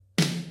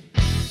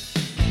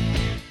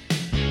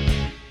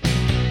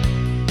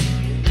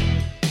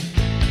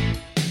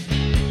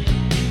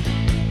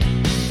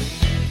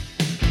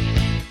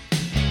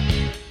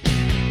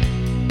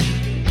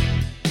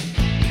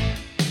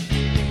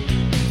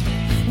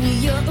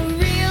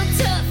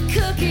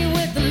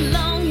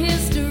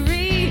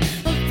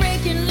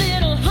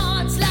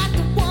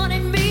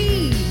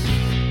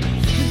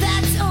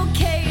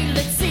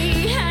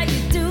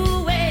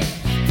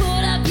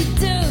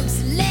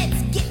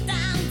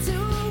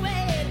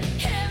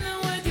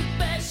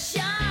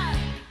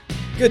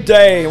Good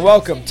day and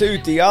welcome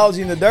to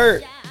Theology in the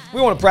Dirt.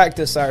 We want to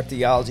practice our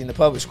theology in the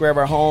public square of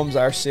our homes,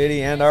 our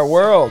city, and our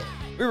world.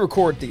 We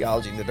record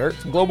Theology in the Dirt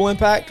from Global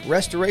Impact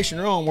Restoration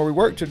Rome, where we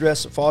work to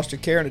address the foster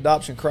care and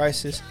adoption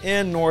crisis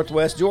in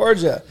Northwest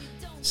Georgia,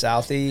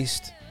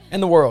 Southeast,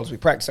 and the world as we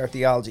practice our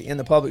theology in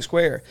the public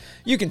square.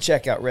 You can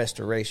check out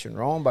Restoration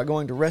Rome by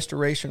going to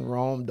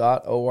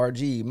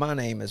restorationrome.org. My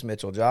name is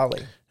Mitchell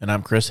Jolly. And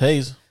I'm Chris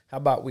Hayes. How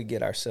about we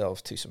get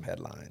ourselves to some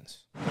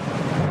headlines?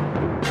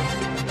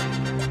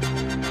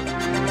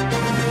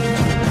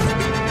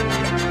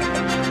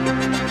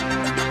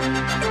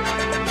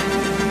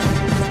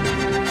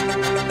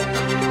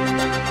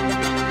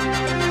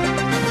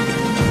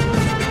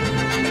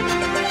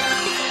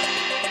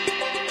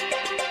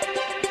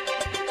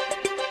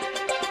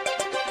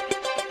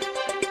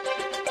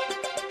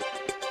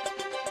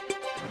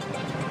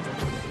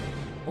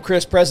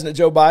 Chris, President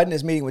Joe Biden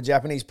is meeting with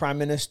Japanese Prime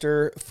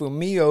Minister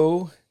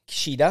Fumio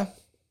Kishida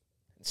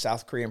and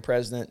South Korean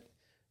President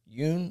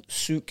Yoon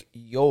Suk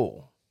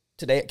Yeol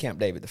today at Camp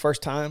David. The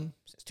first time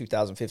since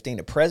 2015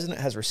 a president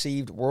has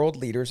received world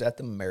leaders at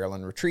the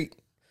Maryland retreat.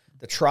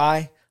 The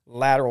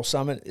trilateral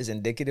summit is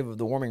indicative of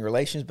the warming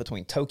relations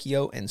between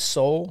Tokyo and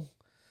Seoul,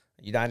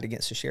 united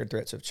against the shared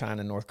threats of China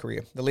and North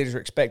Korea. The leaders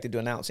are expected to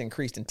announce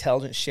increased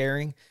intelligence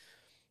sharing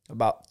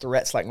about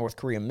threats like North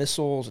Korean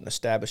missiles and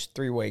establish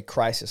three-way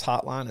crisis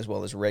hotline, as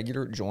well as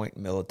regular joint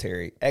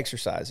military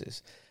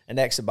exercises. And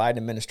next, the Biden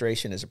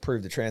administration has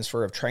approved the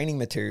transfer of training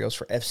materials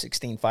for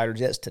F-16 fighter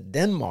jets to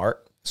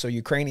Denmark so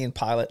Ukrainian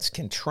pilots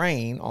can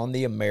train on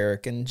the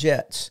American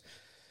jets.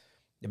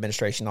 The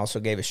administration also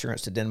gave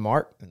assurance to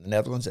Denmark and the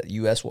Netherlands that the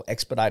U.S. will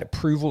expedite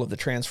approval of the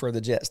transfer of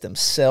the jets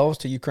themselves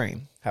to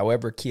Ukraine.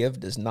 However, Kiev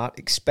does not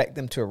expect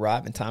them to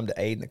arrive in time to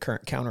aid in the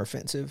current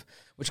counteroffensive,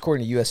 which,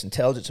 according to U.S.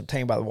 intelligence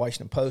obtained by the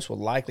Washington Post, will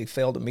likely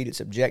fail to meet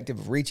its objective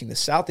of reaching the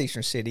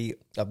southeastern city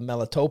of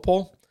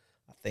Melitopol,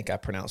 I think I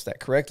pronounced that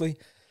correctly,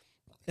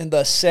 and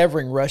thus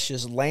severing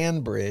Russia's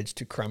land bridge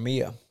to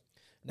Crimea.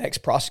 Next,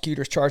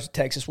 prosecutors charged a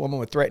Texas woman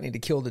with threatening to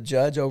kill the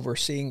judge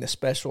overseeing the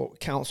special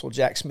counsel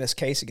Jack Smith's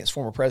case against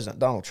former President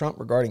Donald Trump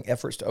regarding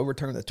efforts to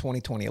overturn the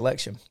 2020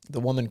 election. The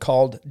woman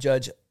called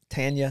Judge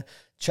Tanya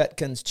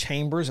Chutkan's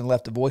chambers and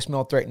left a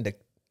voicemail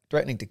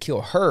threatening to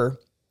kill her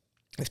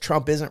if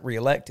Trump isn't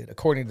reelected,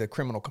 according to the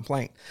criminal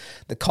complaint.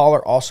 The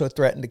caller also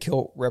threatened to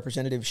kill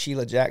Representative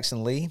Sheila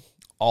Jackson Lee,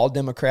 all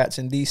Democrats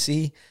in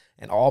D.C.,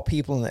 and all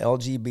people in the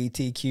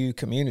LGBTQ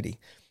community.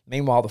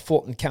 Meanwhile, the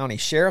Fulton County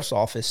Sheriff's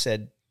Office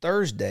said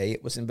Thursday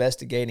it was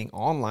investigating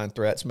online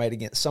threats made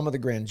against some of the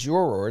grand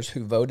jurors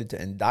who voted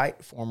to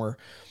indict former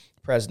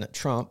President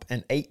Trump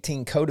and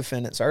 18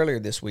 co-defendants earlier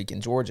this week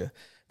in Georgia.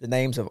 The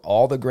names of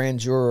all the grand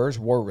jurors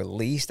were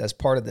released as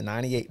part of the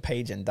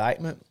 98-page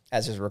indictment,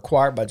 as is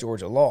required by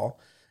Georgia law.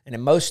 And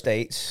in most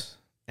states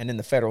and in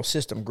the federal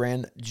system,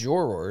 grand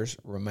jurors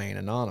remain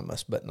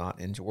anonymous, but not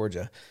in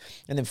Georgia.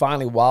 And then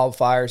finally,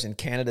 wildfires in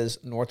Canada's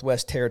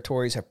Northwest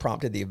Territories have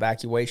prompted the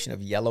evacuation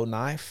of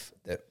Yellowknife,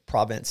 the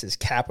province's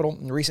capital,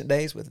 in recent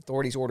days, with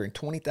authorities ordering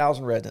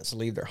 20,000 residents to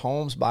leave their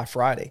homes by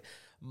Friday.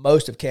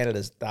 Most of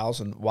Canada's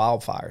 1,000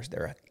 wildfires,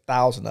 there are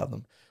 1,000 of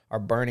them, are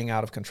burning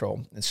out of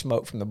control, and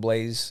smoke from the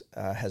blaze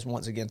has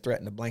once again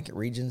threatened a blanket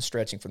region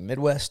stretching from the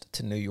Midwest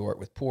to New York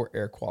with poor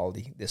air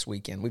quality this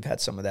weekend. We've had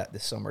some of that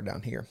this summer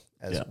down here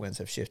as winds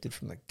have shifted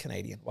from the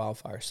Canadian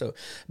wildfires. So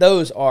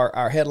those are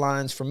our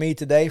headlines for me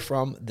today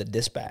from the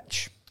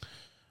Dispatch.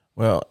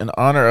 Well, in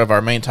honor of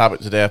our main topic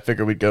today, I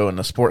figured we'd go in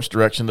the sports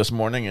direction this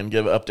morning and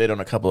give an update on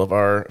a couple of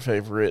our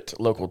favorite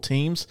local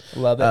teams.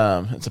 Love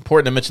it. It's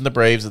important to mention the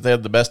Braves, that they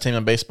have the best team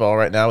in baseball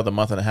right now with a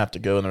month and a half to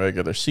go in the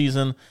regular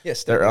season.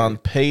 Yes, they're on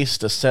pace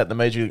to set the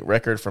major league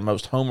record for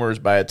most homers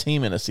by a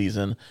team in a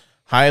season,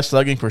 highest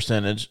slugging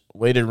percentage,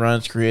 weighted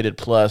runs created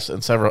plus,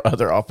 and several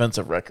other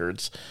offensive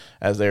records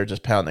as they're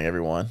just pounding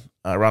everyone.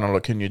 Ronald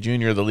Acuna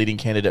Jr., the leading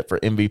candidate for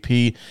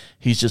MVP,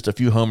 he's just a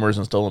few homers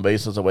and stolen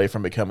bases away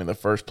from becoming the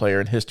first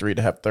player in history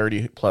to have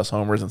 30-plus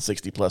homers and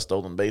 60-plus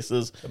stolen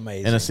bases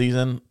in a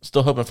season.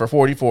 Still hoping for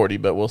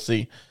 40-40, but we'll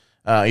see.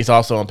 He's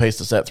also on pace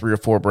to set 3 or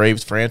 4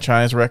 Braves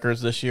franchise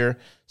records this year.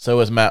 So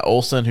is Matt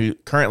Olson, who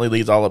currently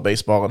leads all of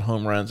baseball in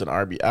home runs and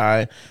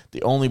RBI.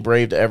 The only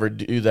Brave to ever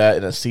do that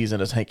in a season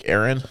is Hank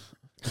Aaron.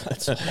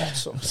 That's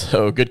awesome.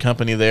 So good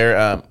company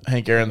there.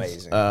 Hank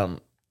Aaron's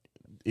amazing.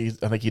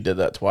 I think he did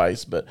that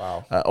twice, but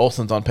wow.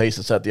 Olson's on pace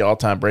to set the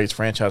all-time Braves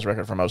franchise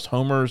record for most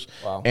homers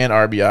and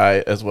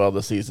RBI as well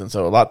this season.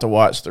 So a lot to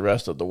watch the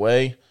rest of the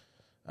way.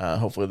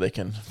 Hopefully they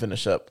can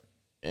finish up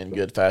in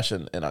good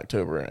fashion in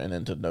October and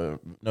into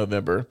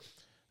November.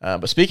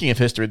 But speaking of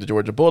history, the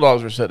Georgia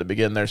Bulldogs are set to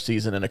begin their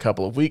season in a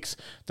couple of weeks.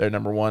 They're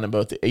number 1 in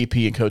both the AP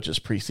and coaches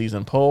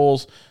preseason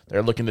polls.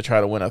 They're looking to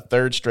try to win a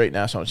 3rd straight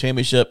national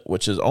championship,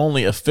 which has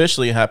only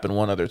officially happened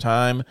one other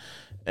time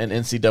in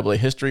NCAA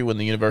history, when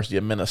the University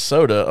of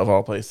Minnesota, of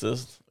all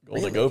places,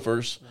 Golden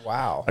Gophers,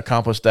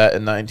 accomplished that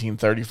in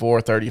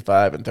 1934,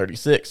 35, and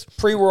 36.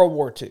 Pre-World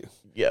War II.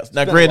 Yes.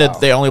 Now, granted,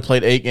 they only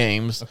played 8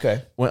 games.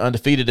 Okay. Went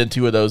undefeated in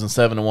 2 of those and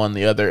 7-1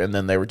 the other, and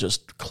then they were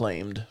just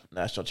claimed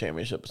national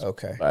championships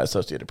by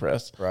Associated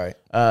Press. Right.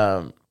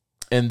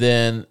 And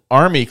then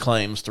Army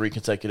claims 3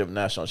 consecutive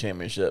national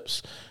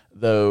championships,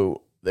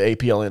 though the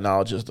AP only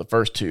acknowledges the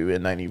first 2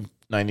 in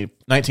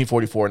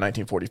 1944 and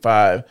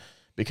 1945,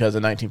 because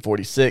in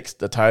 1946,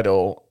 the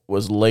title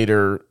was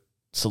later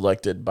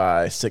selected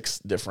by 6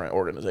 different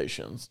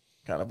organizations,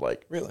 kind of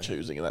like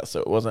choosing that. So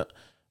it wasn't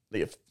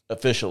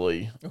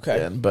officially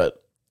then,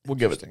 but we'll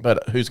give it.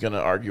 But who's going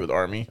to argue with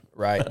Army?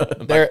 Right.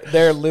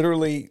 They're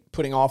literally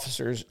putting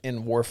officers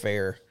in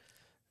warfare.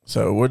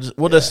 So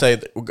we'll just say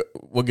that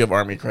we'll give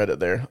Army credit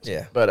there.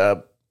 Yeah.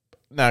 But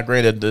now,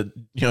 granted,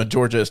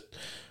 Georgia's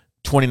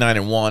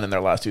 29-1 in their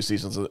last 2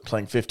 seasons,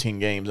 playing 15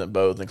 games in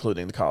both,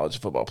 including the college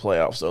football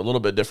playoffs. So a little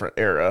bit different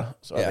era.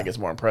 So I think it's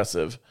more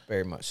impressive.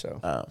 Very much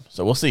so.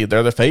 So we'll see.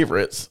 They're the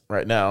favorites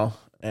right now,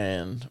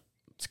 and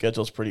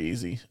schedule's pretty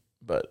easy.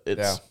 But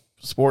it's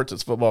sports,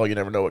 it's football. You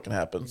never know what can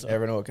happen. So. You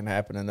never know what can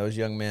happen. And those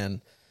young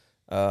men,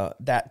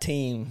 that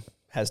team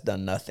has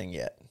done nothing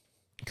yet.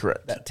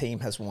 Correct. That team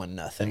has won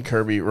nothing. And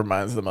Kirby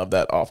reminds them of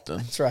that often.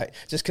 That's right.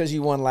 Just because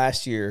you won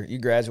last year, you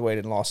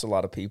graduated and lost a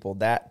lot of people.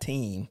 That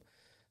team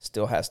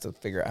still has to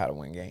figure out how to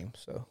win games.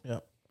 So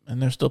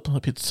and there's still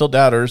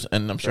doubters,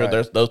 and I'm sure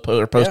there's those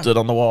are posted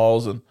on the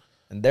walls, and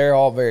they're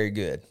all very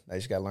good. They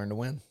just got to learn to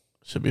win.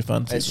 Should be a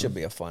fun season. It should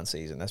be a fun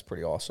season. That's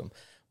pretty awesome.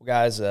 Well,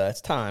 guys,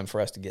 it's time for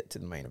us to get to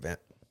the main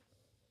event.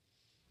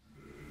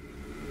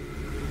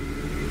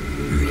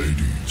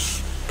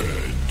 Ladies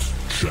and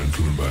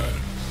gentlemen,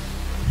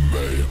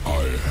 may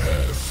I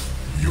have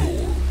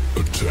your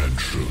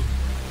attention,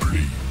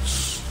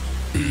 please?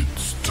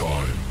 It's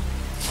time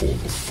for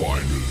the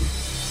final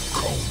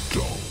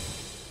countdown.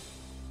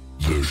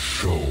 The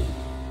show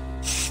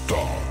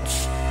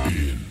starts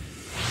in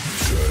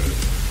 10,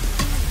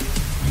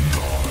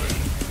 9,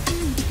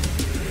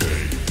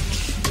 8,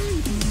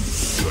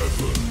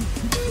 7,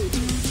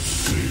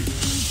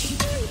 6,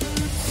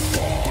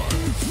 5,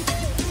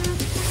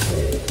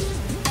 4,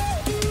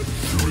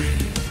 3,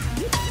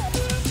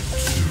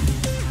 2,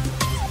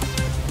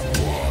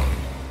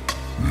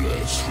 1.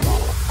 Let's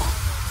rock.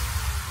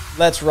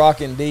 Let's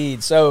rock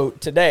indeed. So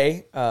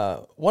today,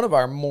 one of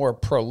our more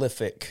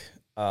prolific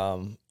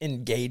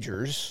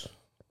engagers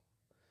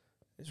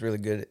is really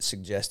good at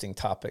suggesting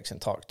topics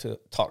and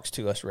talks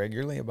to us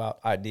regularly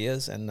about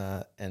ideas. And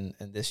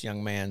this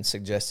young man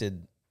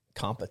suggested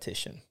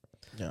competition.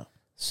 Yeah.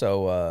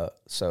 So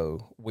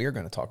we're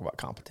going to talk about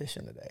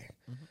competition today.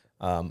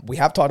 Mm-hmm. We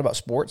have talked about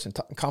sports and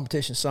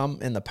competition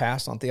some in the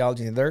past on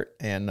Theology in the Dirt,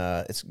 and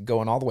it's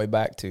going all the way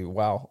back to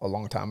a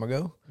long time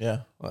ago. Yeah.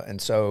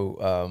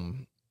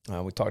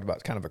 We talked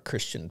about kind of the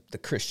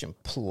Christian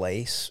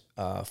place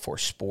for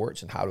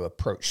sports and how to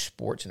approach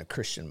sports in a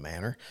Christian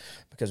manner,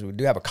 because we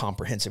do have a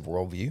comprehensive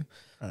worldview.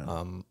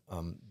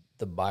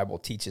 The Bible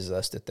teaches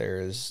us that there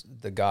is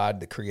the God,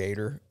 the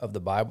creator of the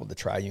Bible, the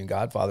triune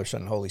God, Father,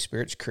 Son, and Holy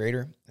Spirit,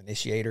 creator,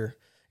 initiator,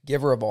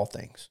 giver of all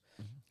things.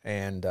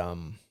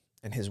 Mm-hmm.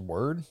 And his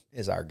word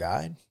is our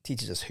guide,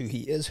 teaches us who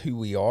he is, who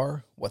we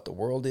are, what the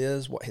world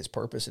is, what his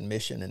purpose and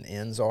mission and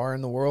ends are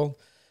in the world,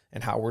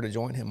 and how we're to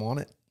join him on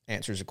it.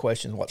 Answers the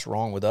question, what's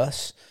wrong with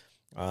us?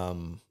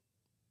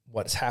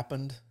 What has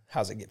happened?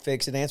 How does it get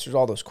fixed? It answers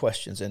all those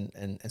questions.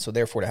 And so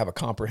therefore, to have a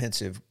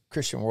comprehensive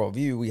Christian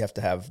worldview, we have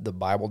to have the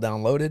Bible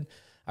downloaded,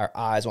 our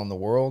eyes on the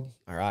world,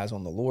 our eyes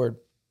on the Lord,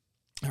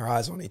 our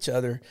eyes on each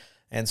other.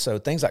 And so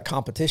things like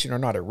competition are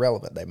not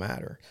irrelevant. They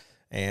matter.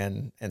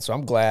 And so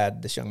I'm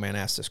glad this young man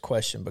asked this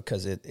question,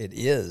 because it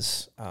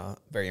is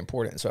very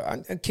important. So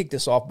I kick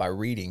this off by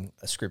reading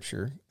a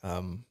scripture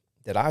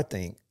that I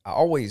think I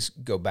always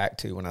go back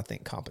to when I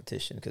think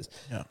competition, because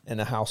in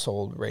a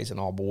household raising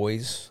all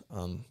boys,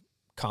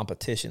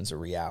 competition's a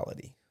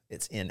reality.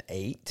 It's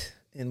innate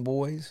in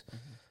boys.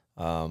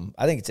 Mm-hmm.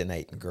 I think it's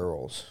innate in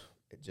girls.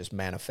 It just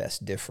manifests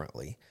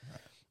differently.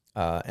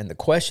 Right. And the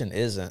question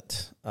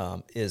isn't,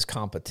 is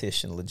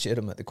competition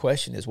legitimate? The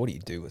question is, what do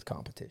you do with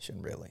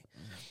competition, really?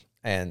 Mm-hmm.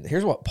 And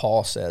here's what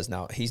Paul says.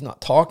 Now, he's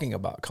not talking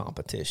about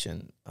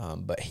competition,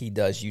 but he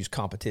does use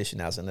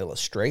competition as an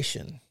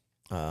illustration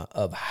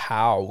of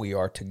how we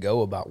are to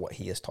go about what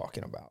he is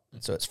talking about.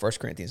 And so it's 1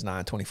 Corinthians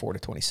 9, 24 to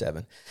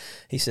 27.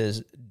 He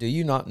says, do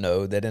you not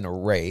know that in a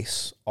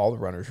race all the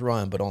runners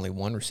run, but only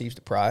one receives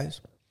the prize?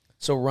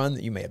 So run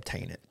that you may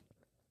obtain it.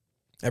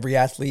 Every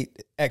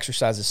athlete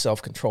exercises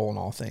self-control in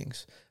all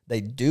things. They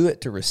do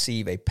it to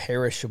receive a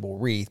perishable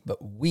wreath, but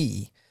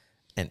we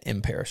an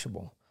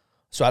imperishable.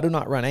 So I do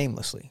not run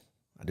aimlessly.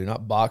 I do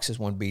not box as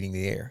one beating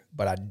the air,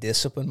 but I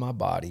discipline my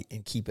body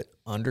and keep it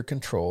under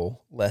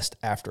control, lest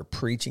after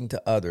preaching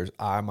to others,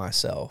 I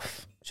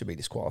myself should be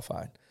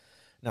disqualified.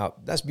 Now,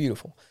 that's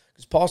beautiful,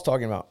 because Paul's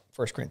talking about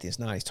 1 Corinthians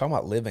 9. He's talking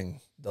about living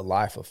the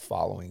life of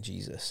following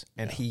Jesus,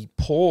 and he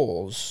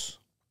pulls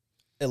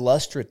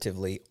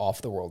illustratively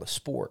off the world of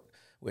sport,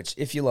 which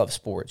if you love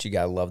sports, you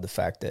got to love the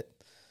fact that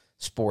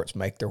sports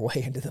make their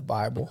way into the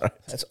Bible. Right.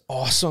 That's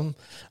awesome.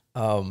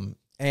 And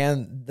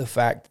the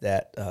fact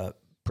that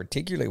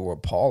particularly where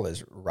Paul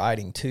is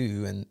writing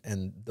to,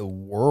 and the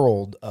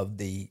world of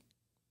the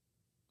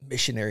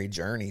missionary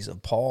journeys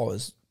of Paul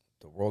is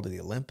the world of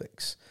the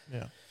Olympics.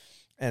 Yeah.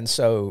 And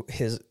so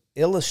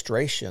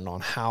illustration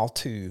on how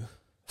to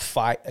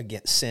fight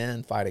against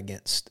sin, fight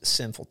against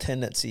sinful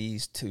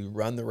tendencies, to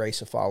run the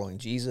race of following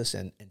Jesus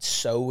and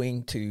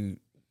sowing to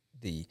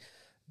the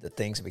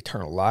things of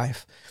eternal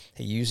life.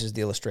 He uses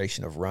the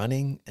illustration of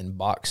running and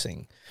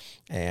boxing,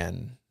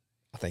 and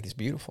I think it's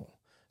beautiful.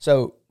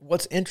 So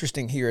what's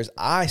interesting here is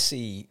I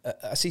see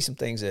some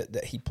things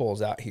that he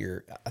pulls out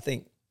here. I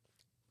think,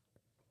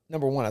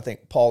 number one, I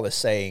think Paul is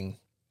saying,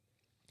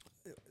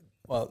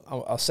 well,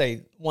 I'll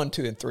say 1,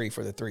 2, and 3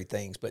 for the three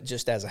things, but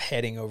just as a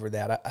heading over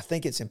that, I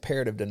think it's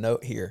imperative to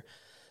note here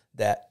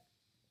that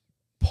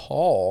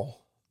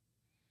Paul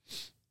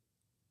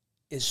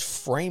is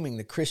framing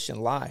the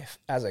Christian life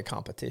as a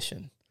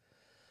competition.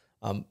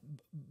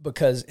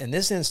 Because in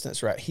this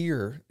instance right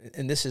here,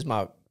 and this is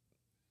my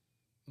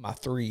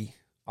three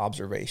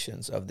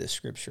observations of this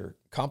scripture,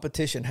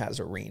 competition has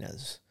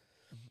arenas.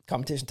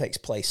 Competition takes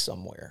place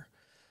somewhere.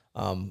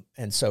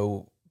 And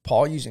so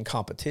Paul using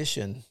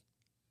competition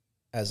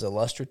as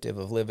illustrative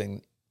of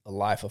living a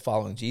life of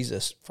following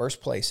Jesus,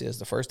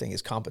 the first thing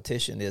is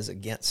competition is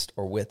against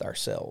or with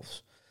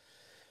ourselves.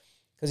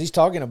 Because he's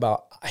talking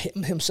about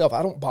himself.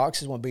 I don't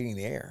box as one beating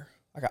the air.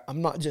 Like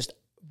I'm not just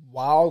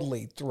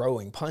wildly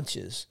throwing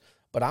punches,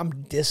 but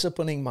I'm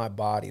disciplining my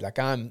body. Like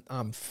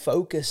I'm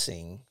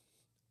focusing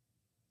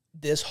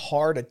this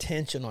hard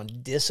attention on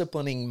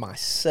disciplining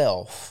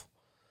myself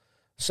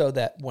so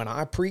that when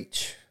I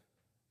preach,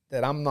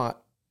 that I'm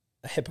not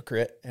a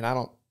hypocrite and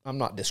I'm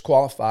not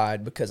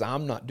disqualified because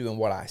I'm not doing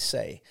what I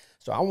say.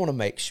 So I want to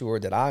make sure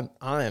that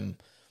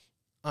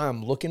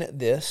I'm looking at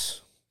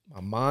this, my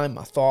mind,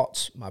 my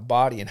thoughts, my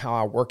body, and how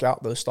I work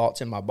out those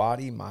thoughts in my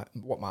body,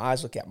 what my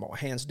eyes look at, what my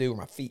hands do,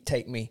 where my feet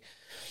take me.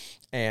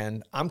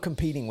 And I'm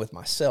competing with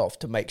myself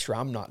to make sure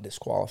I'm not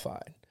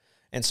disqualified.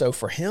 And so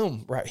for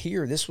him right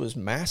here, this was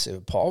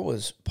massive. Paul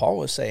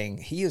was saying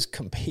he is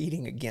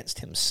competing against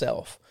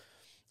himself.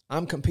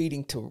 I'm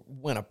competing to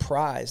win a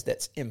prize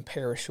that's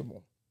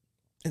imperishable.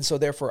 And so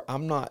therefore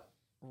I'm not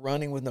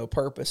running with no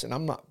purpose and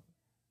I'm not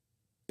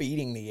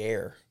beating the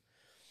air.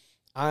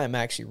 I am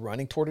actually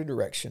running toward a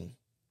direction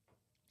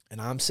and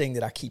I'm seeing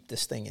that I keep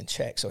this thing in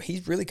check. So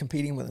he's really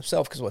competing with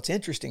himself, because what's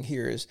interesting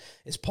here is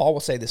Paul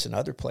will say this in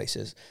other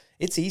places,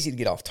 it's easy to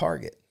get off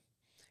target.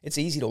 It's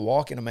easy to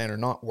walk in a manner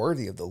not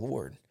worthy of the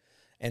Lord.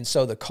 And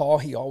so the call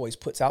he always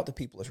puts out to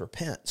people is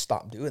repent,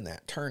 stop doing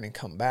that, turn and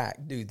come back,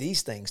 do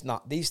these things,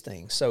 not these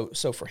things. So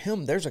for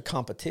him, there's a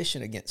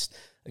competition against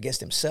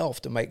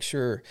himself to make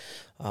sure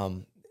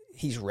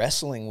he's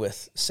wrestling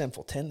with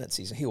sinful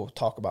tendencies. And he will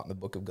talk about in the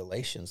book of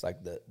Galatians,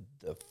 like the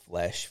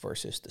flesh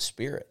versus the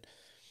spirit.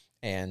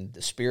 And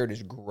the spirit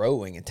is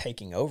growing and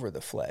taking over the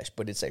flesh,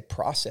 but it's a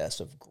process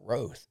of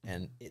growth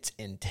and it's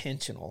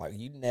intentional. Like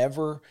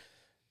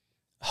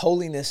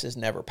holiness is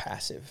never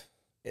passive.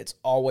 It's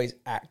always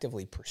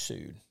actively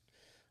pursued.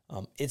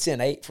 It's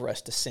innate for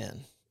us to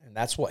sin, and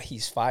that's what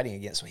he's fighting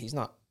against. So he's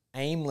not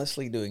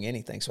aimlessly doing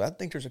anything. So I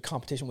think there's a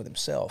competition with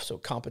himself. So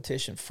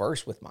competition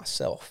first with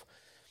myself.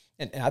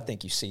 And I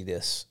think you see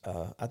this.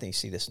 I think you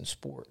see this in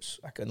sports.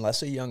 Like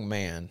unless a young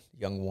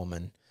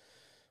woman,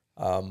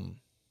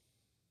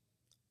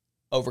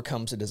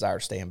 overcomes the desire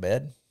to stay in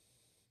bed,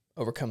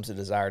 overcomes the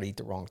desire to eat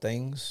the wrong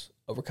things,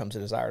 overcomes the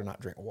desire to not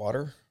drink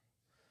water,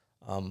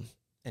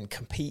 and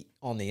compete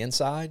on the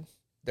inside,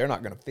 they're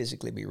not going to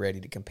physically be ready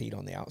to compete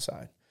on the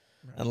outside,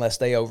 right, unless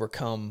they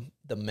overcome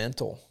the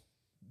mental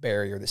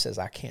barrier that says,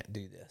 I can't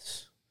do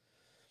this,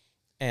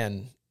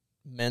 and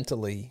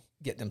mentally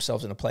get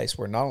themselves in a place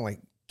where not only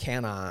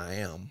can I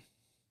am,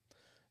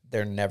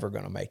 they're never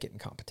going to make it in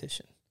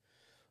competition,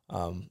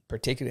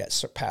 particularly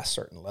at past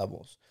certain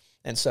levels.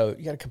 And so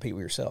you got to compete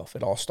with yourself.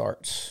 It all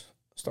starts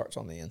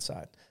on the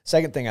inside.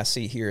 Second thing I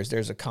see here is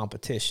there's a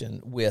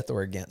competition with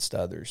or against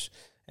others,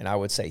 and I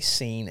would say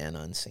seen and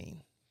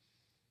unseen.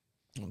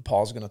 And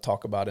Paul's going to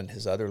talk about in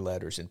his other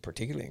letters, and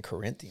particularly in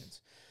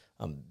Corinthians,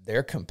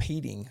 they're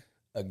competing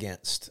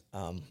against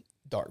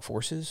dark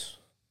forces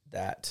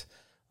that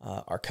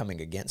are coming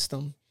against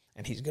them.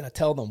 And he's going to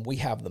tell them, we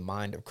have the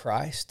mind of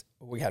Christ.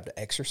 We have to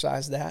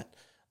exercise that.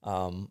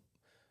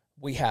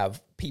 We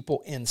have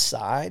people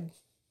inside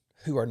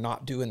who are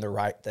not doing the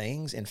right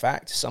things. In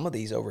fact, some of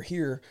these over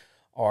here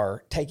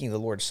are taking the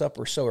Lord's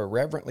Supper so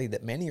irreverently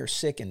that many are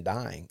sick and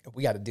dying.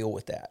 We got to deal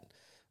with that.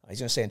 He's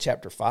going to say in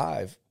chapter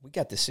 5, we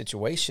got this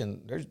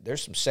situation,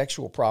 there's some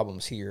sexual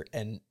problems here,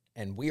 and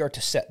we are to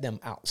set them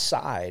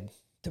outside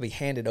to be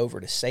handed over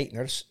to Satan,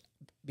 or to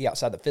be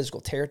outside the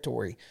physical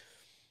territory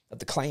of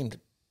the claimed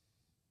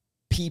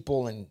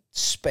people and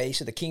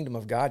space of the kingdom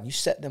of God. You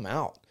set them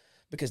out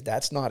because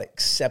that's not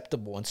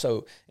acceptable. And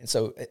so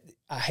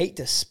I hate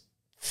to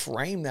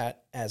frame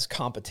that as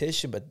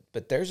competition,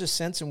 but there's a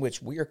sense in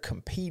which we are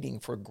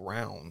competing for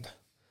ground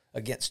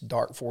against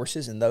dark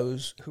forces and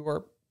those who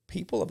are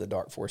people of the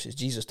dark forces.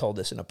 Jesus told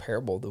us in a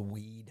parable, the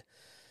weeds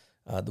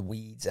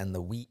and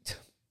the wheat,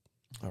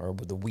 or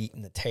the wheat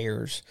and the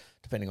tares,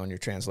 depending on your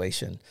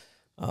translation.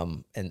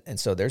 And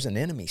so there's an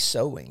enemy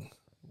sowing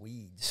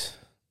weeds,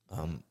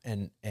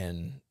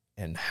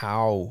 and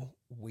how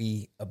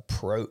we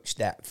approach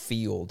that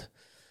field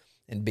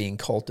and being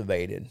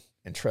cultivated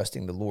and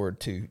trusting the Lord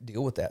to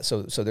deal with that.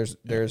 So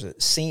there's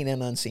a seen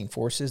and unseen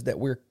forces that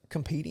we're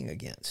competing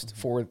against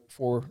for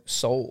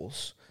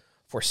souls,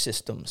 for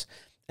systems.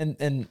 And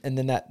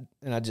then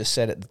I just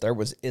said it, the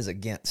third is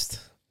against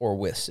or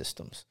with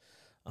systems.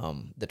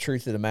 The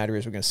truth of the matter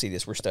is, we're going to see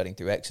this. We're studying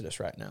through Exodus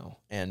right now,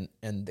 and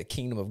the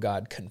kingdom of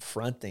God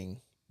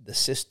confronting the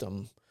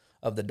system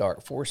of the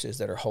dark forces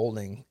that are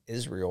holding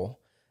Israel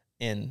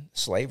in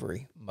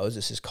slavery.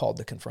 Moses is called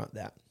to confront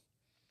that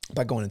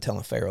by going and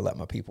telling Pharaoh, let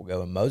my people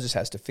go. And Moses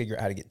has to figure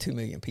out how to get 2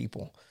 million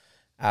people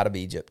out of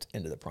Egypt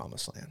into the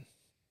promised land.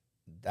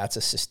 That's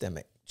a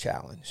systemic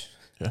challenge.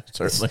 Yeah,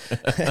 certainly.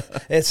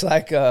 It's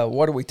like,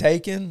 what are we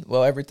taking?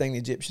 Well, everything the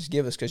Egyptians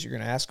give us, because you're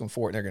going to ask them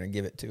for it and they're going to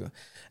give it to you.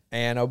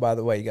 And, oh, by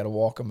the way, you got to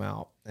walk them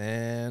out.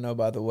 And, oh,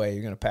 by the way,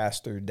 you're going to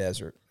pass through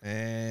desert.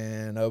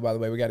 And, oh, by the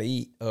way, we got to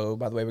eat. Oh,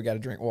 by the way, we got to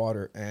drink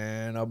water.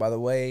 And, oh, by the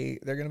way,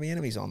 there are going to be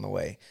enemies on the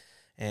way.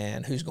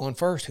 And who's going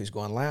first? Who's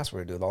going last? What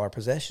do we do with all our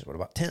possessions? What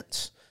about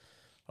tents?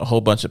 A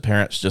whole bunch of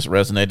parents just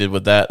resonated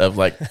with that, of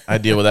like, I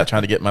deal with that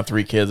trying to get my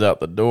 3 kids out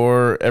the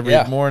door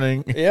every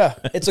morning. Yeah,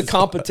 it's a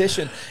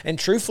competition. And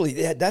truthfully,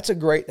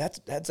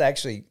 that's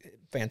actually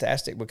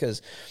fantastic,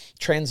 because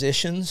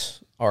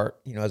transitions are,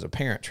 as a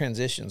parent,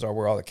 transitions are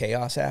where all the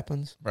chaos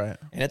happens. Right.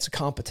 And it's a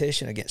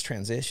competition against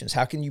transitions.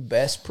 How can you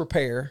best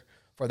prepare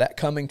for that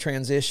coming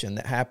transition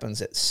that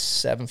happens at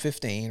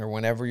 7:15 or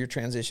whenever your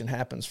transition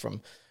happens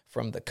from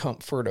the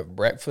comfort of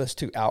breakfast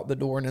to out the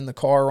door and in the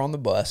car or on the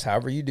bus,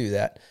 however you do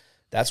that?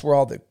 That's where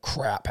all the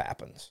crap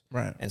happens.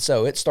 Right. And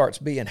so it starts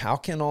being, how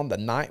can on the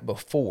night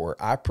before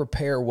I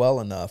prepare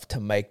well enough to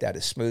make that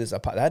as smooth as I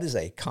possibly? That is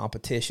a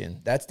competition.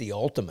 That's the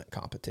ultimate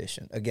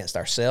competition against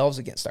ourselves,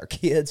 against our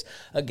kids,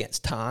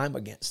 against time,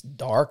 against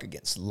dark,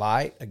 against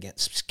light,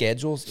 against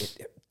schedules.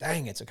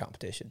 It's a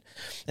competition.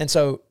 And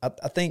so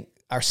I think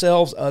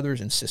ourselves,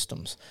 others, and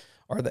systems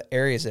are the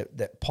areas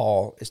that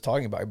Paul is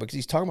talking about, because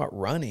he's talking about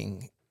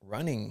running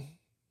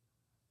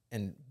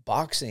and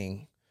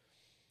boxing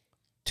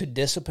to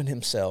discipline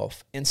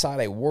himself inside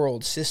a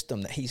world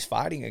system that he's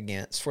fighting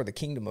against for the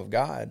kingdom of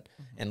God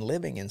and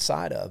living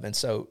inside of. And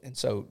so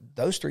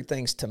those 3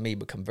 things to me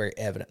become very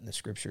evident in the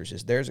scriptures,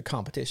 is there's a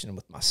competition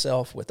with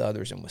myself, with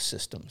others, and with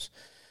systems.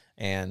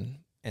 And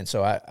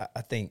so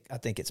I think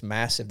it's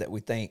massive that we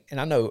think, and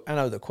I know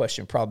the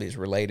question probably is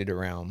related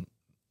around,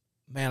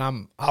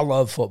 man, I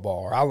love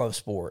football, or I love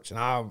sports, and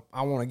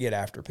I want to get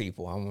after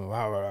people.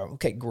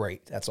 Okay,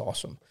 great. That's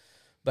awesome.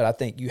 But I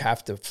think you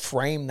have to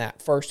frame that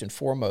first and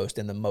foremost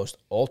in the most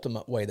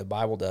ultimate way the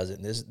Bible does it.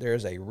 And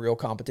there's a real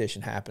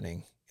competition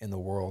happening in the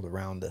world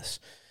around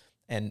us.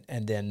 And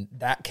then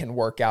that can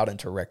work out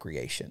into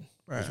recreation.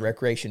 Right. Because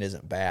recreation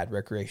isn't bad.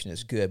 Recreation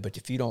is good. But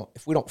if we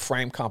don't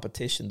frame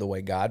competition the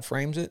way God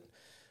frames it,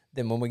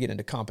 then when we get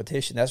into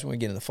competition, that's when we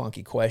get into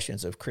funky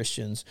questions of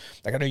Christians.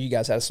 Like, I know you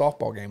guys had a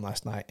softball game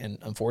last night, and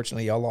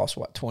unfortunately, y'all lost,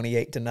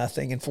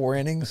 28-0 in 4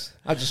 innings?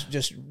 I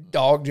just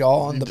dogged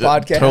y'all on the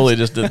podcast. Totally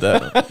just did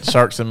that.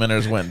 Sharks and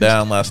Minnows went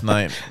down last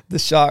night. The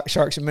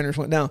Sharks and Minnows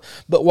went down.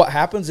 But what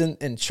happens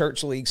in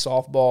church league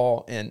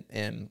softball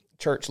and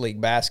church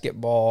league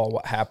basketball,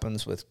 what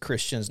happens with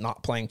Christians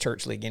not playing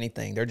church league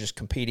anything, they're just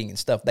competing and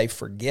stuff. They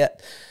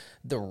forget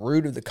the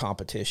root of the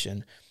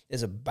competition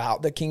is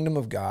about the kingdom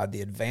of God,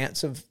 the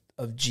advance of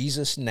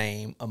Jesus'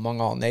 name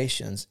among all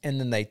nations, and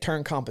then they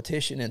turn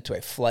competition into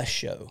a flesh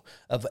show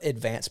of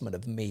advancement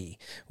of me,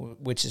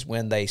 which is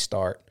when they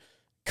start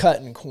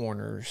cutting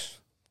corners,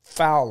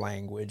 foul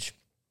language,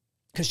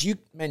 because you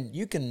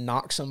can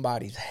knock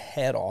somebody's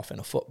head off in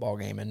a football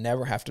game and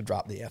never have to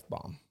drop the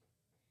F-bomb.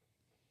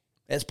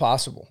 It's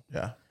possible.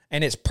 Yeah.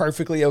 And it's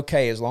perfectly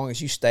okay as long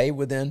as you stay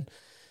within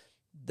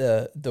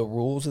the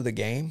rules of the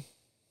game.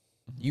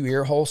 You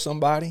earhole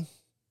somebody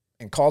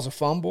and cause a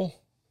fumble,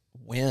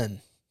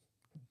 win.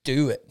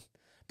 Do it.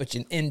 But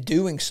in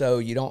doing so,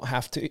 you don't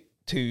have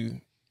to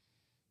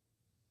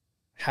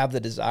have the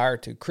desire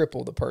to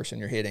cripple the person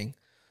you're hitting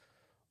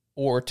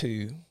or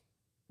to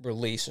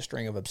release a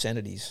string of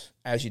obscenities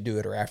as you do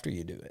it or after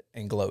you do it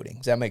and gloating.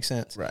 Does that make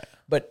sense? Right.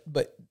 But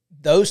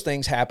those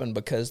things happen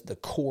because the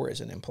core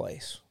isn't in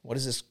place. What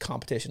is this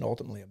competition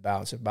ultimately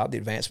about? It's about the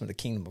advancement of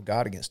the kingdom of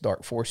God against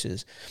dark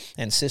forces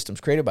and systems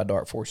created by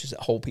dark forces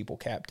that hold people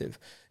captive.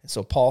 And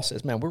so Paul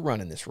says, man, we're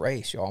running this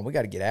race, y'all, and we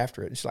got to get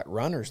after it. It's like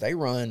runners, they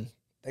run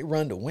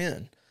to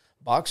win.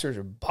 Boxers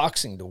are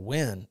boxing to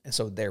win. And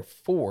so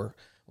therefore,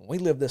 when we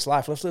live this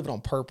life, let's live it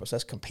on purpose.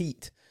 Let's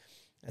compete.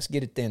 Let's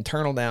get it the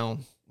internal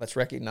down. Let's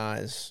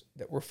recognize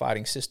that we're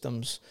fighting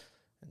systems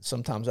and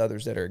sometimes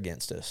others that are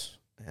against us.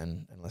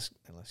 And let's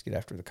get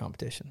after the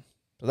competition.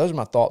 So those are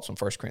my thoughts on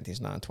 1 Corinthians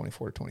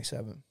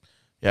 9:24-27.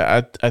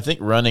 Yeah, I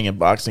think running and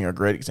boxing are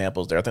great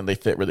examples there. I think they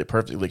fit really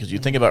perfectly because you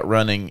think about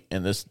running,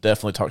 and this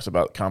definitely talks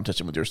about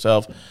competition with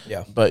yourself.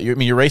 Yeah. But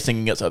you're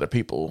racing against other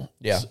people.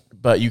 Yeah.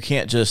 But you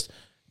can't just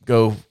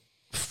go,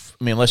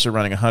 unless you're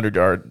running a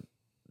 100-yard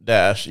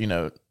dash,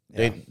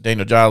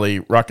 Daniel Jolly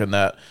rocking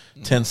that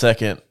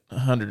 10-second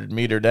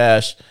 100-meter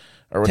dash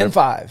or whatever.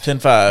 10.5.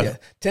 10.5. Yeah.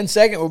 10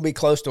 second would be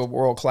close to a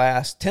world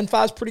class.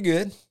 10.5 is pretty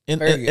good.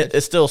 Very good.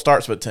 It still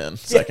starts with 10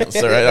 seconds.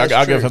 So, right?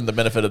 I'll give him the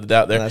benefit of the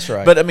doubt there. That's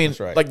right. But I mean, That's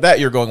right. like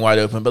that, you're going wide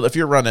open. But if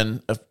you're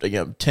running a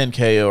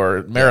 10K or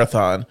a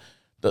marathon,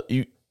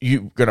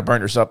 you're going to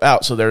burn yourself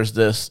out. So there's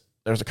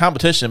a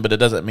competition, but it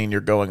doesn't mean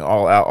you're going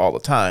all out all the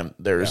time.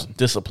 There's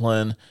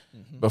discipline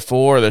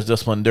before, there's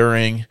discipline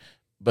during,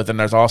 but then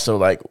there's also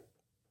like,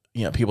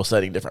 people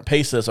setting different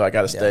paces. So I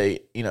got to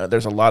stay,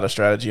 there's a lot of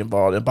strategy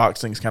involved. And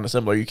boxing's kind of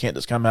similar. You can't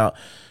just come out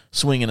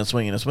swinging and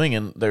swinging and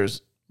swinging.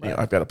 There's,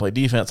 I've got to play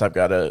defense. I've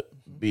got to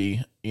be,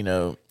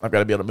 I've got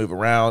to be able to move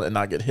around and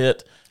not get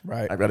hit.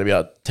 Right. I've got to be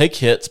able to take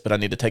hits, but I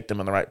need to take them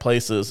in the right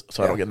places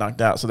so I don't get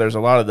knocked out. So there's a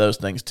lot of those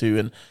things too.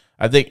 And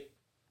I think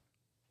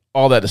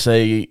all that to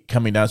say,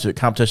 coming down to a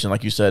competition,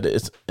 like you said,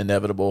 it's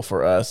inevitable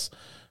for us,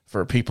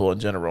 for people in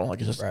general.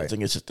 Like I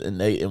think it's just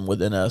innate and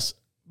within us,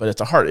 but it's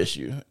a heart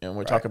issue. And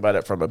we talk about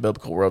it from a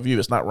biblical worldview.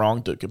 It's not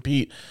wrong to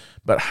compete,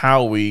 but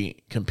how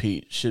we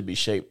compete should be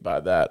shaped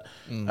by that.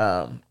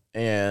 I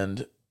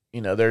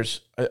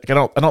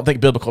don't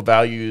think biblical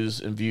values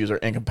and views are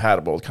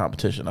incompatible with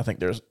competition. I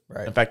think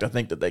in fact, I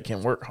think that they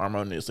can work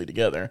harmoniously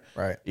together.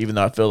 Right. Even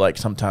though I feel like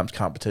sometimes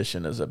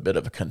competition is a bit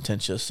of a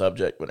contentious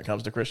subject when it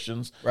comes to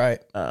Christians. Right.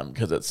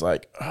 Because it's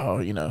like,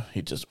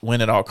 he just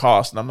win at all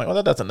costs. And I'm like, well,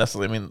 that doesn't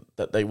necessarily mean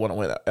that they want to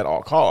win at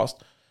all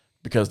costs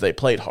because they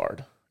played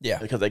hard. Yeah.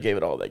 Because they gave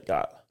it all they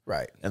got.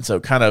 Right. And so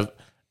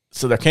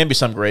so there can be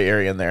some gray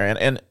area in there.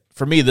 And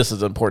for me, this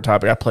is an important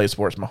topic. I played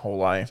sports my whole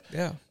life.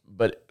 Yeah.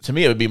 But to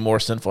me, it would be more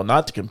sinful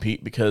not to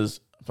compete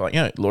because I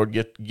feel like, Lord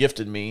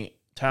gifted me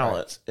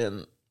talents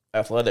in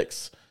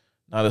athletics.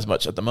 Not as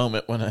much at the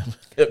moment now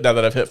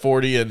that I've hit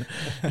 40 and,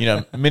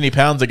 many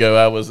pounds ago,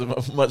 I was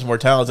much more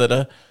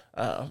talented.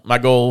 My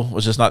goal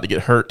was just not to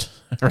get hurt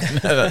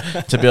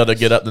to be able to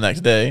get up the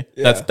next day.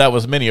 Yeah. That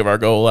was many of our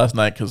goal last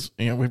night because,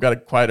 we've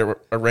got quite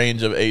a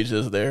range of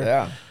ages there.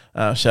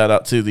 Yeah. Shout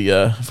out to the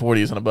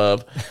 40s and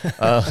above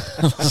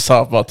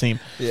softball team.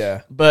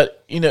 Yeah,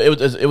 but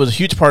it was a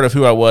huge part of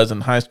who I was in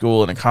high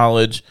school and in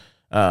college,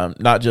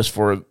 not just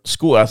for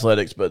school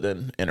athletics, but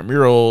then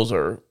intramurals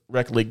or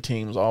rec league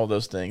teams, all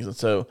those things. And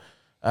so,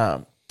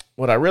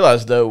 what I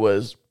realized though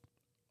was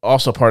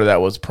also part of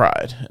that was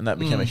pride, and that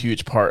became a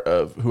huge part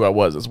of who I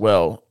was as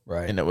well.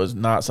 Right, and it was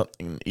not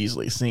something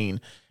easily seen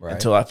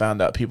until I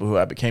found out people who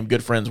I became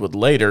good friends with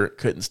later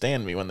couldn't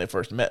stand me when they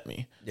first met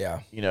me.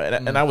 Yeah,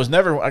 and I was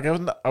never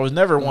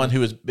one who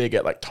was big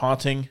at like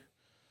taunting.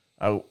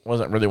 I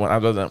wasn't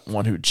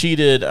one who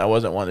cheated. I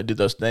wasn't one to do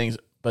those things,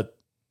 but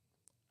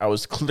I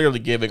was clearly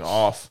giving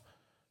off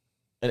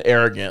an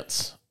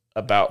arrogance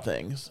about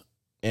things,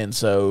 and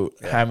so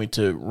having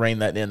to rein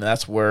that in.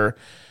 That's where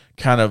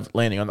kind of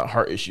landing on the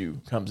heart issue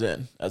comes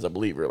in as a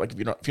believer. Like if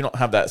you don't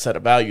have that set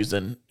of values,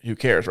 then who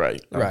cares,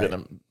 right?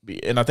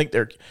 And I think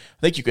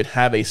you could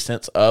have a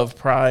sense of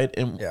pride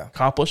and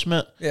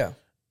accomplishment,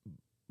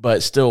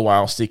 but still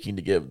while seeking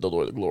to give the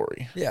Lord the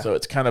glory. Yeah. So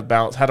it's kind of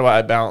balance. How do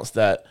I balance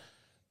that?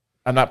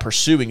 I'm not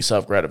pursuing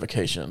self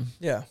gratification.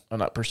 Yeah. I'm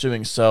not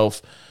pursuing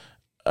self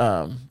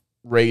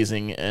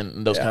raising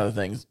and those kind of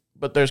things.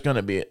 But there's going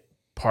to be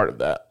part of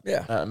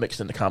that mixed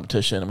into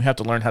competition, and we have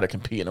to learn how to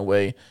compete in a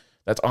way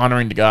that's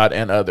honoring to God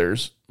and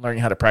others,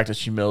 learning how to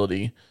practice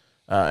humility.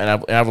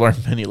 And I've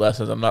learned many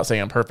lessons. I'm not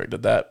saying I'm perfect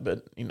at that,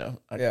 but,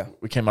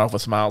 we came off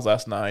with smiles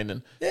last night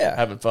and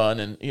having fun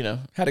and,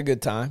 had a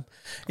good time.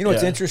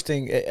 It's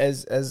interesting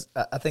as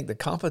I think the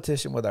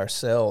competition with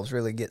ourselves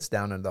really gets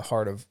down into the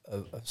heart of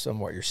some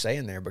of what you're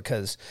saying there,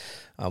 because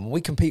when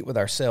we compete with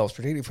ourselves,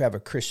 particularly if we have a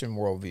Christian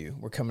worldview,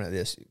 we're coming at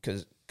this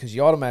because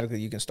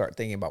you can start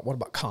thinking about, what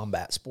about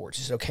combat sports?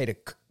 It's okay to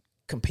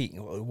compete.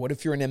 What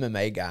if you're an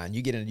MMA guy and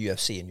you get into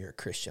UFC and you're a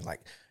Christian? Like,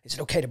 is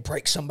it okay to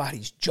break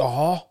somebody's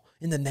jaw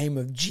in the name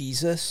of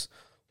Jesus?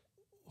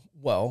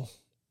 Well,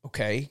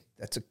 okay,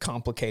 that's a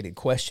complicated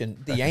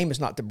question. The aim is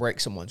not to break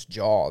someone's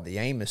jaw. The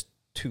aim is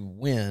to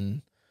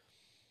win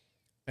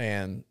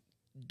and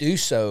do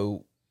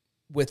so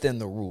within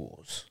the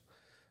rules.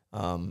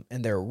 And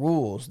there are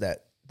rules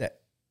that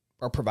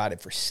are provided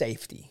for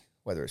safety,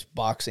 whether it's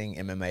boxing,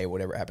 MMA,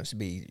 whatever it happens to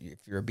be.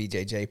 If you're a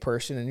BJJ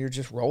person and you're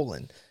just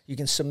rolling, you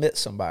can submit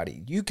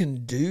somebody. You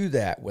can do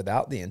that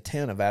without the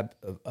intent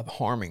of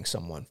harming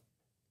someone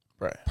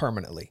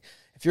permanently.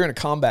 If you're in a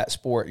combat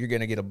sport, you're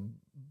going to get a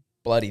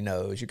bloody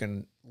nose. You're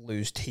going to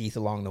lose teeth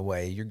along the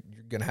way. You're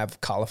going to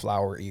have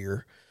cauliflower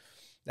ear.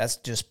 That's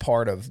just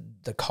part of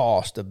the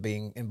cost of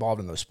being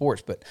involved in those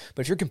sports. But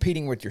if you're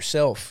competing with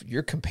yourself,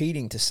 you're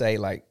competing to say,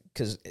 like,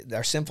 because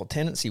our sinful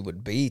tendency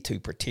would be to,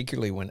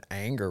 particularly when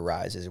anger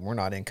rises and we're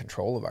not in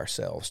control of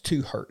ourselves,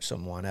 to hurt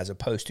someone, as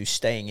opposed to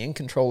staying in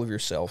control of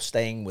yourself,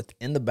 staying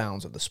within the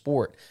bounds of the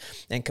sport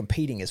and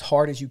competing as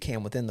hard as you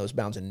can within those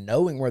bounds and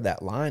knowing where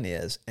that line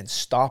is and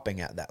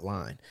stopping at that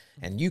line.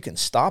 And you can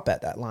stop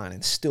at that line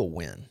and still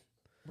win.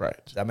 Right.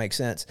 Does that make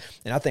sense?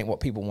 And I think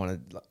what people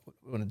want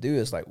to do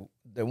is, like,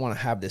 they want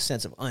to have this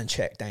sense of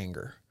unchecked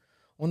anger.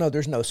 Well, no,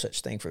 there's no such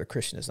thing for the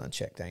Christian as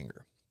unchecked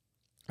anger.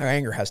 Our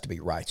anger has to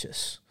be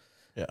righteous.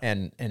 Yeah.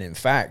 And in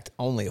fact,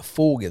 only a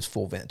fool gives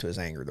full vent to his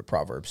anger, the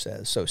proverb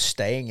says. So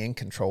staying in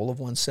control of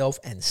oneself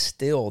and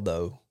still,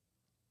 though,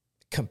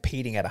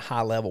 competing at a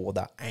high level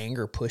without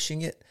anger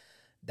pushing it,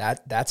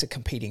 that's a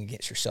competing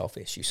against yourself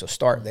issue. So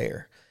start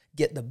there.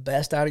 Get the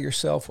best out of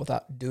yourself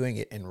without doing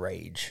it in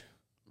rage.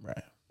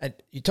 Right. And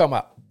you talking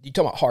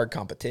about hard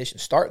competition.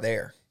 Start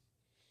there.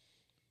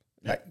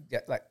 Yeah.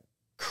 Like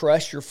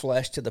crush your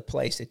flesh to the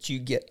place that you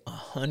get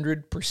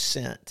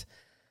 100%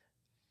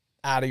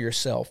 out of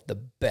yourself, the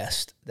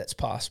best that's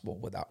possible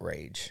without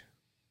rage.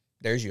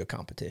 There's your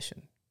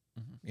competition.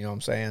 Mm-hmm. You know what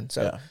I'm saying?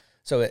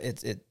 So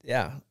it's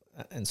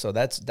and so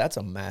that's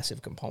a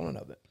massive component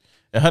of it.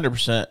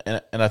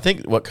 100%. And I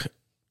think what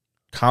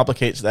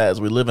complicates that is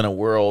we live in a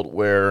world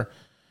where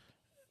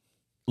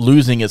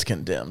losing is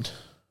condemned.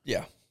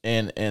 Yeah.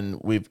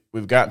 And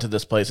we've gotten to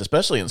this place,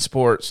 especially in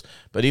sports,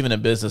 but even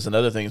in business and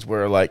other things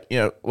where, like,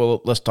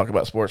 well, let's talk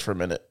about sports for a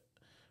minute.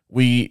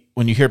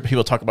 When you hear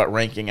people talk about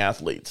ranking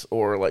athletes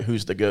or like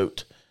who's the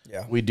GOAT,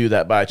 we do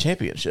that by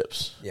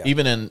championships. Yeah.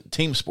 Even in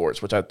team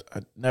sports, which I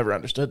never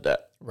understood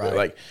that. Right.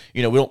 Like,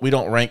 we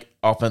don't rank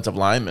offensive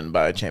linemen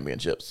by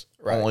championships.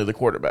 Right. Only the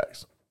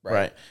quarterbacks.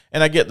 Right.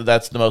 And I get that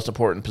that's the most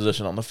important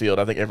position on the field.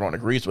 I think everyone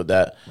agrees with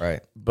that. Right.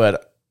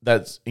 But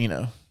that's,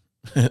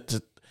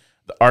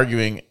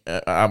 arguing,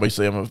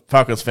 obviously I'm a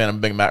Falcons fan, I'm a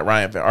big Matt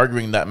Ryan fan,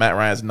 arguing that Matt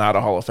Ryan is not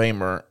a Hall of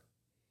Famer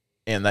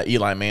and that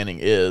Eli Manning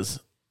is,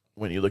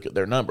 when you look at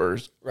their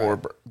numbers, right.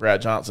 Or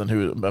Brad Johnson,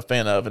 who I'm a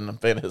fan of and I'm a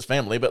fan of his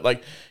family. But,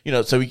 like,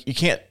 so you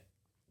can't,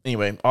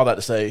 anyway, all that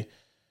to say,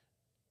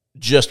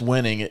 just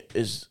winning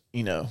is,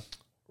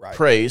 right.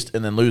 praised,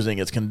 and then losing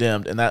is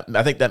condemned. And that,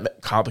 I think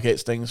that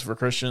complicates things for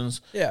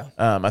Christians. Yeah.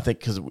 I think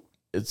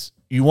because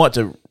you want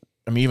to,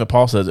 even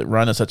Paul says it,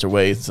 run in such a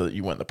way so that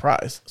you win the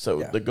prize.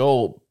 So the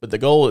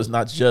goal is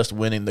not just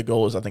winning. The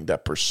goal is, I think,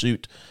 that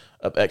pursuit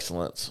of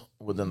excellence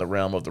within the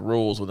realm of the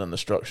rules, within the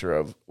structure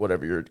of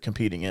whatever you're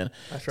competing in.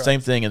 That's right.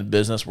 Same thing in the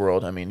business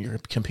world. You're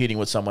competing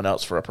with someone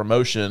else for a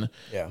promotion.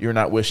 Yeah. You're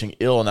not wishing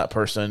ill on that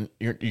person.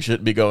 You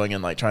shouldn't be going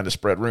and, like, trying to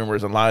spread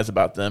rumors and lies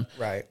about them.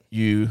 Right.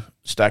 You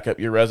stack up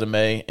your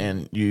resume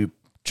and you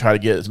try to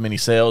get as many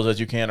sales as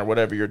you can, or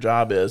whatever your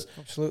job is.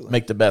 Absolutely.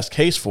 Make the best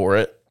case for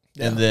it.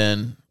 Yeah. And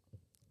then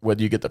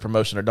whether you get the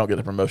promotion or don't get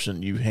the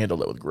promotion, you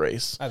handle it with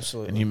grace.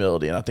 Absolutely. And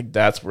humility. And I think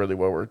that's really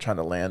what we're trying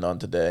to land on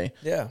today.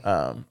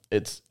 Yeah.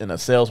 It's in a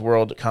sales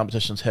world,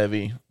 competition's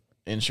heavy,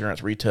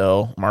 insurance,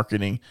 retail,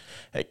 marketing.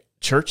 Hey,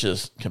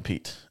 churches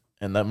compete.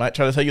 And they might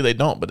try to tell you they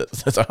don't, but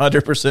that's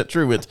 100%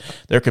 true.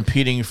 They're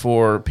competing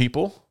for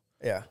people.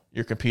 Yeah.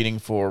 You're competing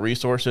for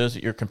resources.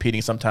 You're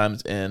competing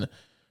sometimes in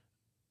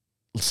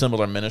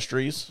similar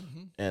ministries,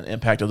 mm-hmm. and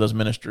impact of those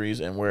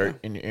ministries, and where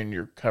in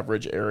your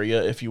coverage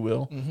area, if you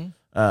will.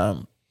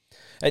 Mm-hmm.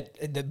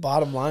 The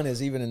bottom line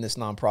is, even in this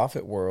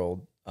nonprofit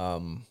world,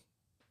 and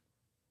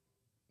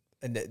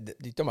you're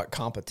talking about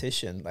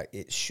competition, like,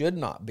 it should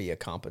not be a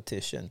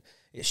competition.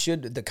 It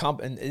should,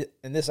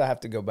 and this I have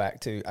to go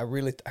back to.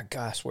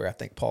 I swear, I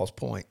think Paul's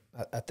point,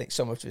 I think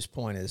so much of his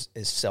point is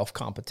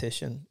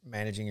self-competition,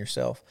 managing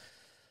yourself.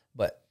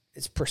 But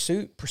it's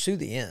pursue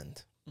the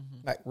end.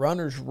 Mm-hmm. Like,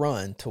 runners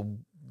run to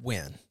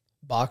win.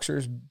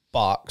 Boxers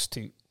box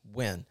to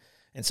win.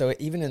 And so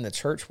even in the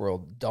church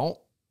world, don't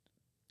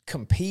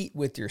compete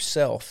with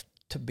yourself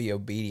to be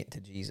obedient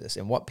to Jesus.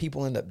 And what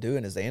people end up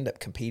doing is they end up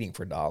competing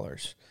for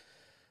dollars.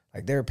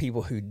 Like, there are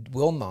people who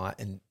will not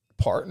and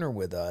partner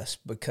with us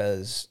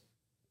because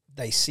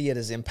they see it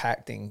as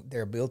impacting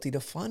their ability to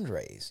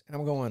fundraise. And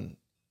I'm going,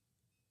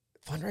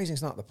 fundraising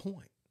is not the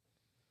point.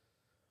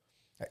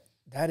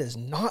 That is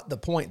not the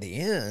point. The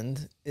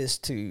end is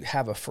to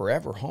have a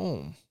forever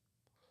home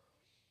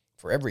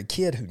for every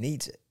kid who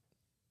needs it.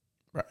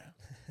 Right.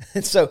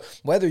 And so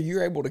whether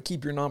you're able to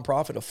keep your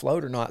nonprofit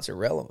afloat or not is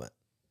irrelevant.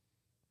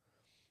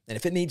 And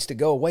if it needs to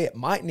go away, it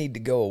might need to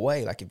go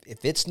away. Like,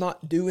 if it's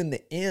not doing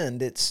the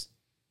end, it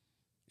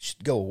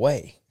should go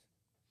away.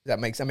 That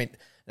makes,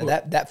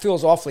 that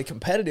feels awfully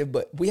competitive,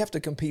 but we have to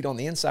compete on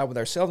the inside with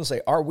ourselves and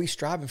say, are we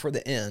striving for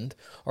the end,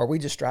 or are we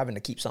just striving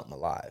to keep something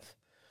alive?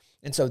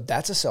 And so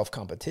that's a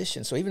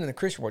self-competition. So even in the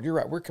Christian world, you're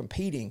right, we're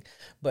competing,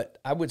 but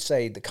I would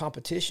say the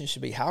competition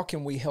should be, how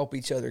can we help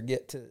each other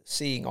get to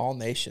seeing all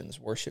nations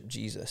worship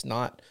Jesus?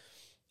 Not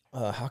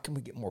how can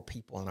we get more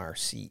people in our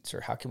seats, or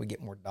how can we get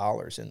more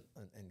dollars in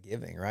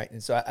giving, right?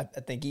 And so I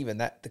think even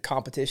that the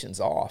competition's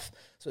off.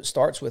 So it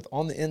starts with,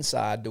 on the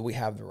inside, do we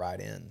have the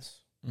right ends?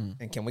 Mm.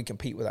 And can we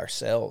compete with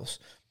ourselves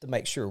to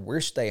make sure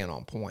we're staying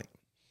on point?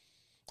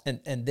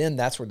 And then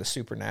that's where the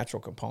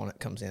supernatural component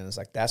comes in. It's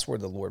like, that's where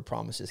the Lord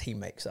promises he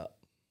makes up.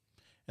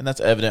 And that's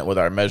evident with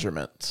our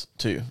measurements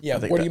too. Yeah.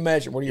 What do you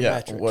measure? What are your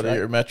metrics? What are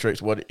your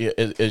metrics? What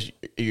is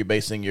are you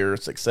basing your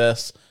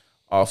success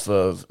off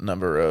of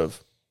number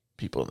of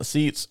people in the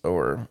seats,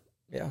 or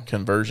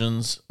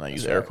conversions? I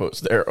use air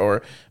quotes there,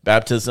 or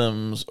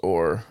baptisms,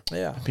 or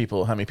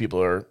people, how many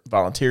people are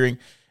volunteering?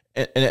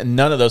 And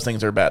none of those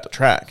things are bad to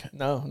track.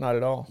 No, not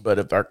at all. But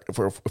if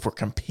we're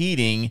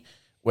competing,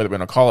 whether we're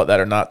going to call it that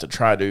or not, to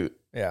try to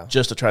Yeah.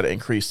 just to try to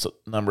increase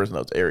numbers in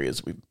those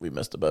areas. We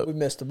missed the boat. We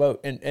missed the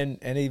boat.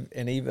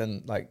 And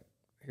even like,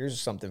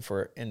 here's something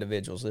for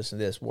individuals. Listen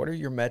to this. What are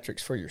your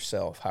metrics for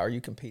yourself? How are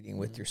you competing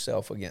with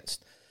yourself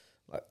against,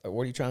 like,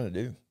 what are you trying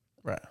to do?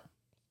 Right.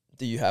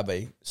 Do you have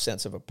a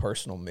sense of a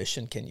personal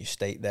mission? Can you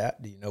state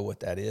that? Do you know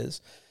what that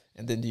is?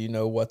 And then do you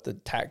know what the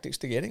tactics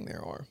to getting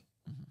there are?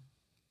 Mm-hmm.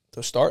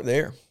 So start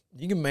there.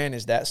 You can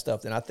manage that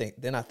stuff. Then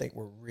I think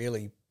we're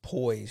really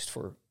poised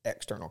for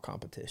external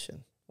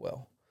competition.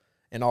 Well,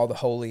 in all the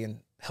holy and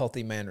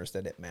healthy manners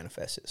that it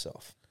manifests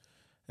itself.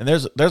 And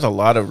there's a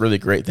lot of really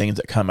great things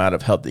that come out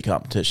of healthy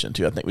competition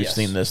too. I think we've Yes.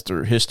 seen this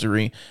through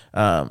history.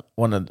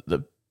 One of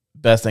the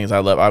best things I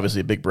love,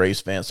 obviously a big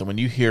Braves fan. So when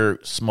you hear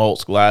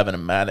Smoltz, Glavine,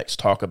 and Maddox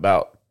talk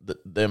about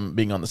them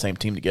being on the same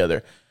team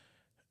together,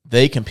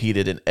 they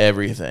competed in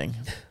everything.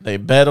 They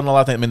bet on a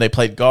lot of things. I mean, they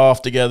played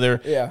golf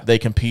together. Yeah. They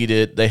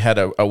competed. They had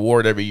an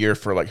award every year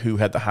for like who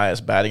had the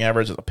highest batting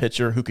average as a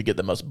pitcher, who could get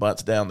the most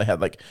bunts down. They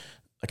had like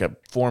a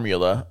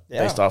formula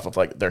based off of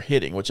like their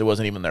hitting, which it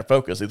wasn't even their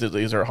focus.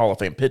 These are Hall of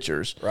Fame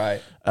pitchers,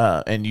 Right.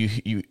 And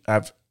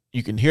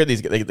you can hear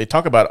these. They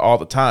talk about it all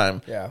the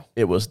time. Yeah.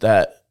 It was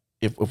that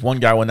if one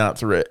guy went out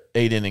through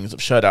 8 innings of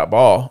shutout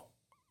ball,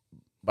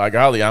 by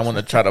golly, I want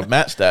to try to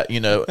match that.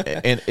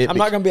 And I'm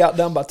not going to be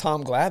outdone by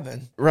Tom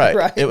Glavine. Right.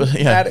 Right. It was,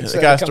 Maddox the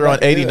said guy's to come throwing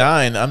back and do it.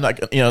 89. I'm not,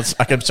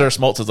 I can sure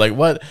Smoltz is like,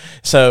 what?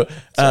 So,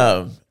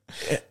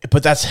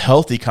 but that's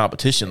healthy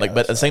competition. But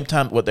at the same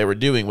time, what they were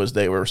doing was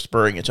they were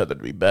spurring each other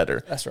to be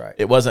better. That's right.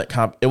 It wasn't,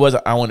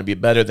 I want to be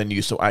better than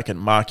you so I can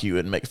mock you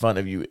and make fun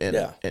of you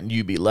and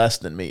you be less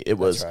than me. It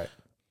was, right.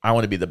 I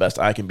want to be the best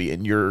I can be.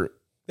 And you're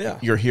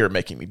here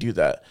making me do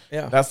that.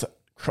 Yeah.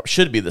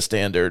 Should be the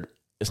standard.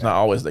 It's not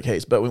always the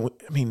case, but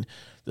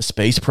the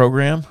space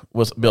program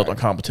was built on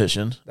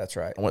competition. That's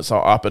right. I went and saw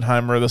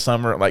Oppenheimer this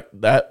summer. Like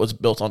that was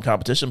built on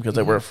competition because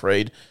they were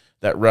afraid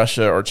that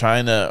Russia or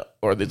China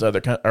or these other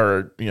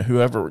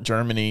whoever,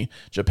 Germany,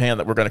 Japan,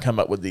 that were going to come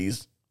up with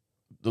this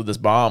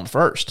bomb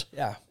first,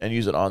 and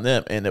use it on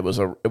them. And it was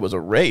a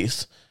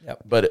race.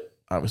 Yep. But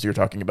obviously, you're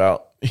talking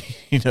about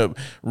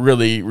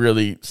really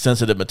really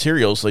sensitive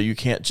materials, so you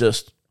can't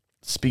just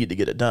speed to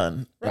get it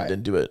done and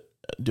then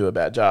do a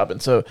bad job.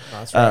 And so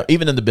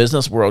even in the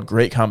business world,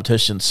 great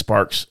competition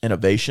sparks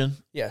innovation.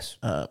 Yes.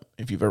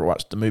 If you've ever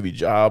watched the movie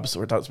Jobs,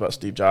 where it talks about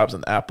Steve Jobs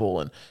and Apple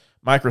and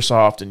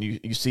Microsoft, and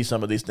you see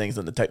some of these things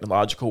in the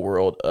technological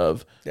world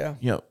of,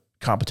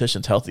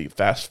 competition's healthy,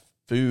 fast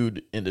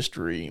food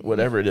industry,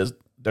 whatever it is,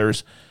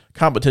 there's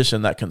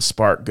competition that can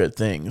spark good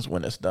things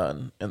when it's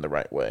done in the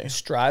right way.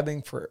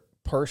 Striving for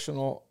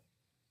personal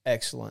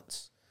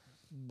excellence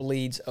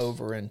bleeds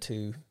over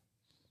into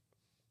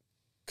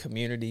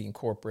community and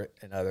corporate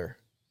and other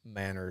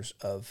manners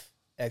of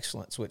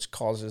excellence, which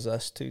causes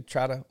us to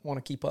try to want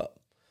to keep up.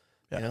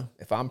 Yeah.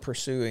 If I'm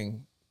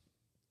pursuing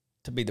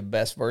to be the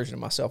best version of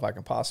myself I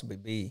can possibly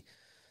be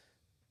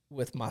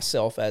with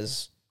myself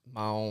as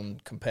my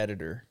own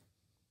competitor,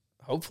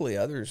 hopefully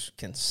others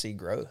can see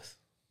growth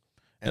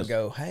and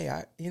go, hey,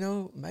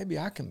 maybe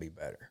I can be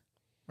better.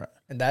 Right.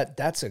 And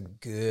that's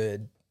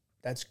good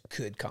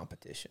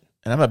competition.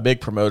 And I'm a big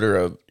promoter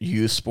of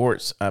youth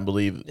sports. I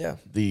believe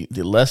the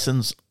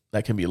lessons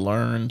that can be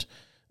learned,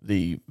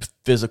 the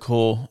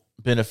physical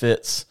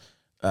benefits,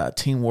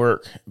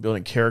 teamwork,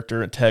 building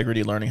character,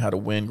 integrity, learning how to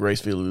win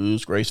gracefully,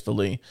 lose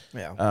gracefully.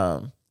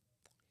 Yeah.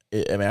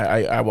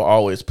 I will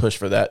always push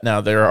for that.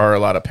 Now, there are a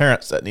lot of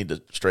parents that need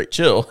to straight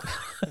chill.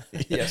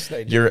 Yes,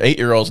 they do. Your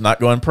 8-year-old's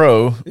not going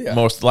pro,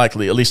 most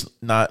likely, at least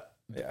not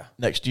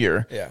next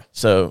year. Yeah.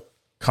 So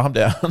calm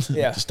down.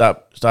 Yeah.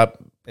 Stop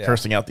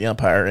cursing out the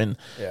umpire in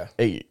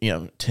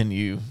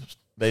 10U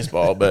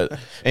baseball. But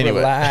anyway,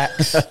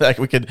 relax.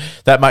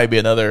 That might be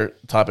another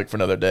topic for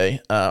another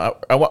day.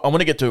 I want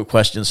to get to a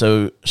question.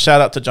 So shout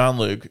out to John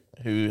Luke,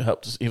 who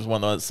helped us. He was one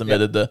of the ones that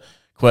submitted the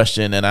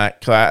question, and I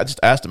just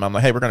asked him. I'm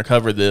like, hey, we're going to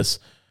cover this.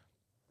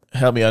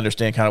 Help me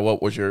understand kind of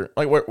what was your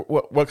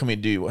what can we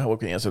do? What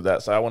can we answer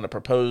that? So I want to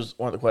propose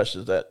one of the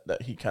questions that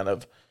he kind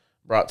of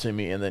brought to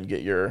me, and then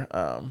get your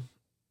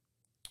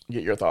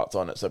thoughts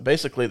on it. So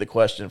basically, the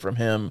question from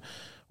him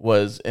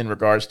was in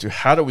regards to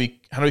how do we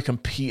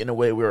compete in a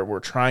way where we're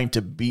trying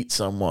to beat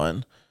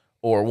someone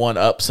or one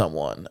up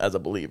someone as a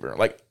believer,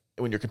 like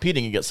when you're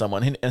competing against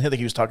someone. And I think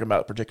he was talking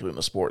about particularly in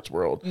the sports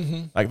world.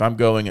 Mm-hmm. Like if I'm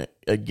going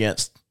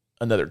against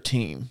another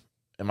team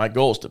and my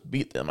goal is to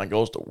beat them, my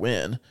goal is to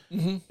win,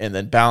 mm-hmm. and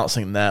then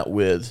balancing that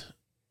with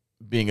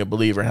being a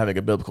believer and having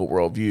a biblical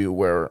worldview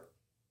where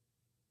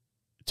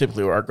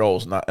typically our goal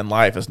is not in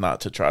life is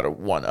not to try to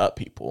one up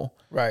people,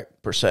 right,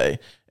 per se.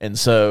 And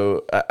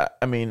so,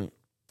 I mean,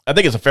 I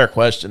think it's a fair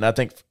question. I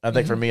think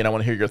mm-hmm. for me, and I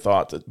want to hear your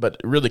thoughts, but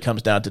it really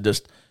comes down to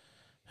just,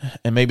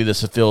 and maybe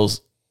this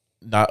feels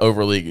not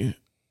overly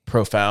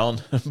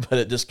profound, but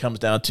it just comes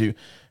down to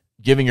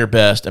giving your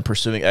best and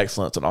pursuing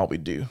excellence in all we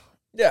do.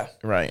 Yeah.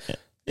 Right.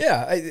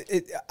 Yeah.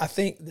 I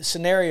think the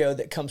scenario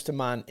that comes to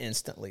mind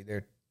instantly,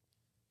 there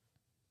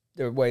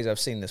are ways I've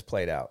seen this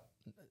played out.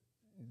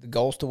 The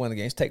goals to win the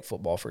games, take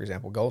football, for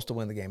example, goals to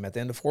win the game. At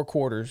the end of 4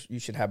 quarters, you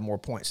should have more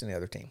points than the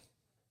other team.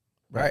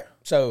 right?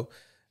 So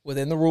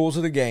within the rules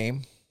of the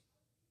game,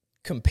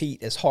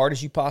 compete as hard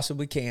as you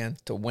possibly can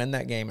to win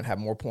that game and have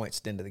more points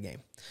at the end of the game.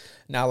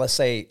 Now let's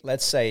say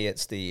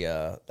it's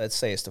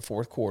the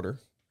fourth quarter,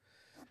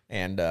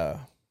 and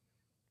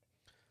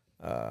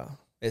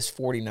it's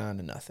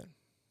 49-0,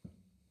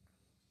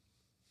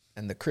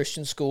 and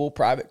the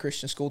private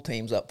Christian school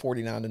team's up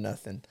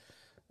 49-0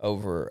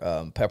 over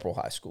Pepperell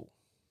High School.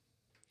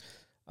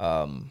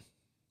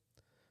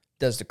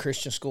 Does the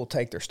Christian school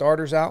take their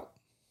starters out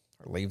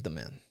or leave them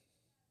in?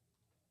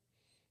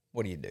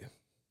 What do you do?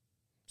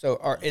 So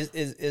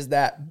is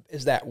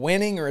that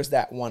winning, or is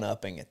that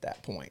one-upping at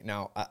that point?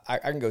 Now, I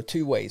can go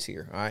two ways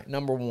here, all right?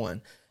 Number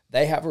one,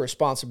 they have a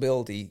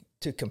responsibility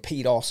to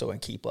compete also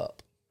and keep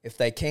up. If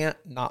they can't,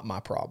 not my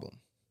problem.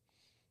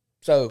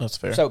 So that's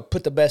fair. So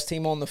put the best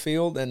team on the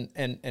field,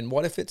 and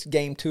what if it's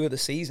game 2 of the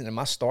season and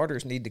my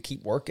starters need to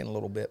keep working a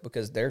little bit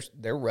because they're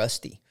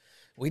rusty?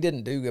 We might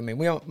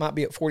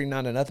be at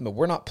 49-0, but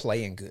we're not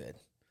playing good.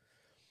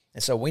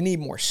 And so we need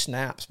more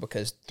snaps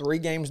because 3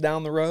 games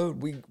down the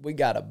road, we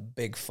got a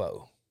big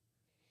foe.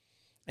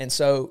 And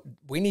so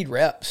we need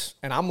reps,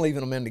 and I'm leaving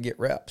them in to get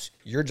reps.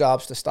 Your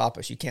job's to stop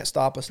us. You can't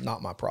stop us,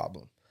 not my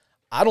problem.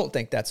 I don't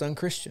think that's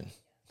unchristian.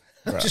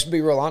 Right. Just to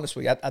be real honest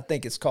with you. I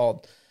think it's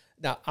called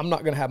 – now, I'm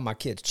not going to have my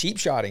kids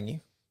cheap-shotting you.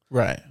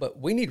 Right. But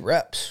we need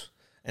reps.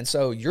 And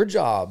so your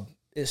job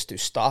is to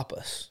stop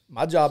us.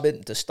 My job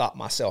isn't to stop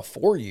myself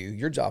for you.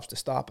 Your job's to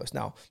stop us.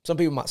 Now, some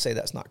people might say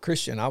that's not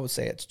Christian. I would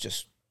say it's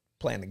just –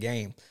 playing the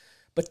game.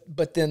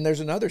 But then there's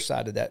another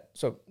side of that.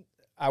 So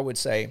I would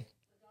say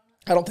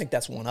I don't think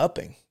that's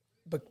one-upping.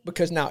 But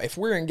because now if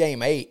we're in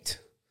game 8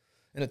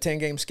 in a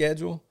 10-game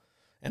schedule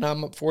and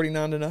I'm up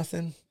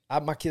 49-0,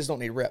 my kids don't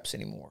need reps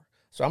anymore.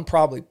 So I'm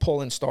probably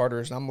pulling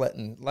starters and I'm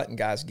letting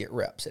guys get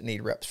reps that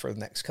need reps for the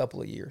next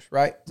couple of years,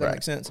 right? Does that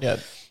make sense? Yeah.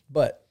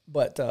 But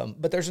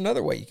there's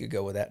another way you could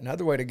go with that.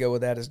 Another way to go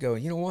with that is go,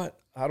 you know what?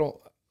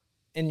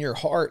 In your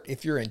heart,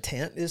 if your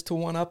intent is to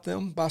one-up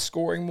them by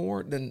scoring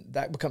more, then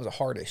that becomes a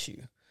heart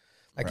issue.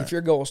 Like if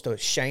your goal is to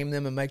shame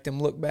them and make them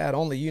look bad,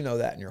 only you know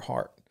that in your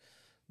heart.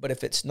 But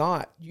if it's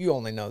not, you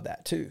only know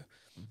that too.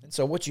 And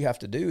so what you have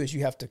to do is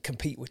you have to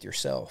compete with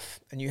yourself.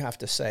 And you have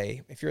to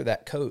say, if you're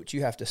that coach,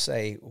 you have to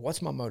say,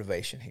 what's my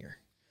motivation here?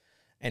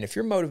 And if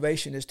your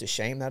motivation is to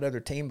shame that other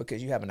team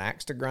because you have an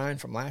axe to grind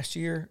from last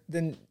year,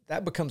 then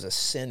that becomes a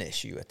sin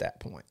issue at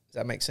that point. Does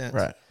that make sense?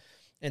 Right.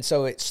 And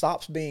so it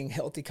stops being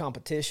healthy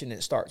competition.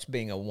 It starts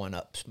being a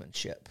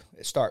one-upsmanship.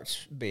 It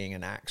starts being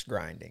an axe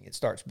grinding. It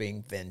starts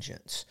being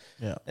vengeance.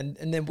 Yeah. And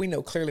then we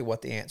know clearly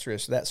what the answer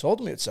is to that. So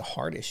ultimately, it's a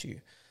heart issue.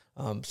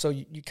 So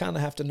you kind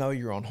of have to know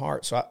your own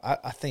heart. So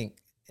I think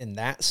in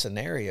that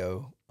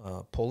scenario,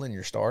 pulling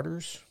your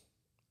starters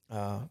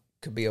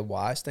could be a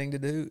wise thing to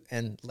do,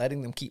 and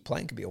letting them keep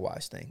playing could be a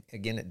wise thing.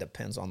 Again, it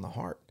depends on the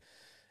heart.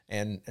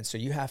 And so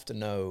you have to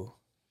know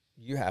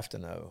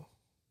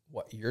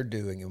what you're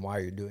doing and why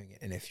you're doing it,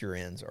 and if your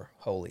ends are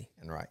holy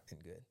and right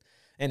and good.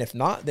 And if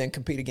not, then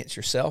compete against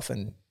yourself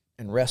and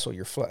wrestle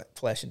your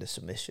flesh into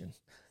submission.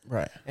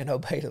 Right. And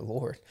obey the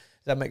Lord.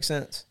 Does that make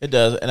sense? It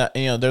does.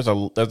 And there's a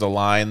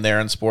line there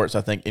in sports. I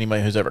think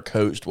anybody who's ever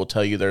coached will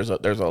tell you there's a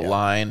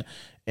line,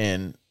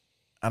 and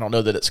I don't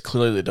know that it's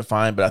clearly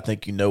defined, but I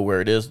think you know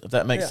where it is, if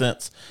that makes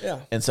sense. Yeah.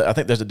 And so I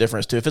think there's a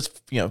difference too. If it's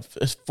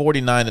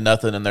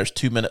 49-0 and there's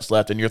 2 minutes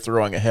left and you're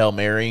throwing a Hail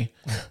Mary,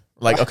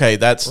 like, okay,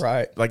 that's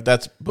right. Like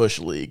that's Bush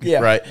League,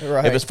 right?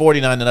 If it's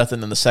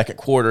 49-0 in the second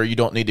quarter, you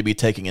don't need to be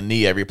taking a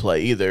knee every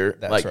play either.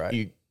 That's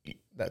right.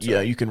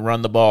 You can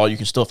run the ball, you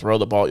can still throw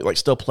the ball, like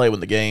still play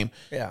with the game.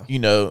 Yeah.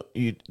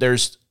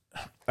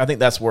 I think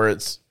that's where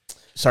it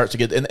starts to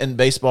get. In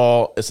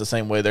baseball, it's the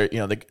same way.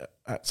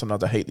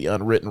 Sometimes I hate the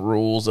unwritten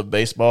rules of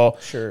baseball.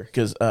 Sure.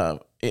 Because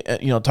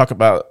talk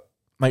about,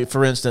 like,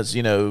 for instance,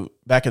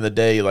 back in the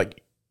day,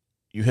 like,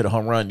 you hit a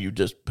home run, you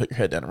just put your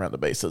head down around the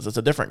bases. It's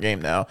a different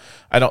game now.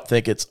 I don't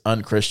think it's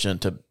unchristian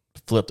to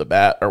flip the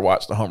bat or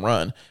watch the home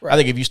run. Right. I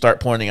think if you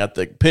start pointing at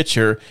the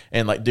pitcher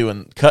and like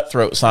doing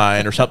cutthroat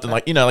sign or something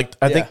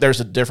I think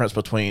there's a difference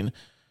between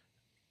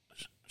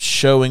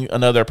showing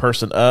another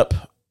person up,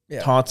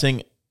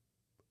 taunting,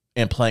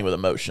 and playing with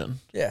emotion.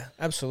 Yeah,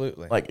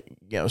 absolutely. Like,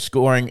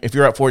 scoring, if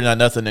you're up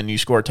 49-0 and you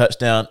score a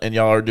touchdown and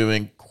y'all are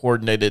doing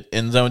coordinated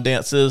end zone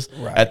dances,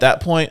 at that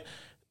point,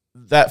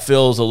 that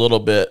feels a little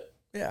bit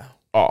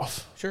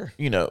off. Sure.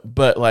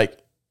 But like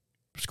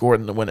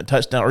scoring the winning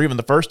touchdown or even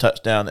the first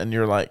touchdown, and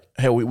you're like,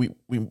 hey, we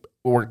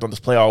worked on this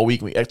play all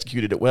week and we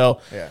executed it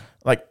well. Yeah.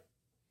 Like,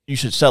 you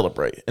should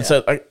celebrate. And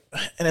so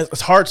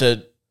it's hard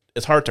to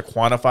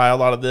quantify a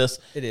lot of this.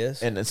 It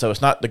is. And so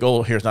it's not, the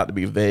goal here is not to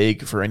be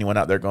vague for anyone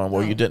out there going,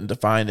 well, you didn't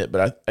define it.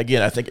 But I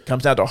think it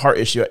comes down to a heart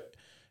issue.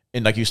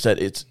 And like you said,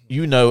 it's,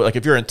 like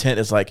if your intent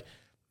is like,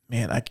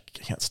 man, I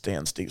can't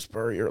stand Steve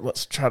Spurrier,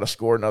 let's try to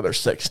score another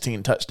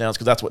 16 touchdowns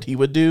because that's what he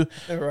would do.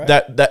 Right.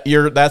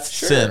 That's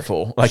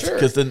sinful. Like,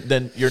 because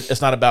then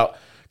it's not about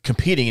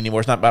competing anymore.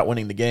 It's not about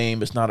winning the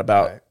game. It's not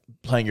about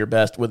playing your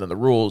best within the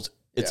rules.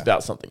 It's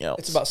about something else.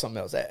 It's about something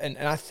else. And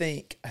I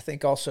think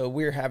also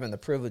we're having the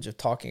privilege of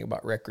talking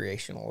about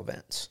recreational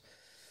events.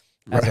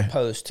 as Right.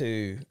 opposed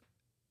to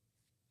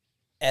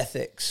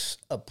ethics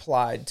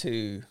applied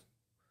to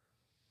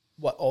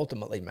what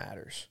ultimately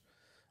matters.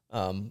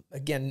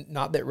 Again,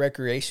 not that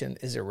recreation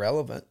is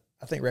irrelevant.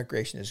 I think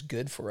recreation is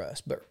good for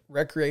us, but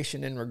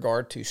recreation in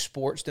regard to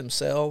sports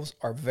themselves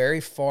are very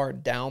far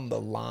down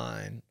the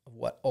line of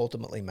what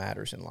ultimately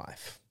matters in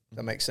life. Does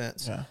that make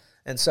sense? Yeah.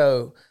 And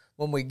so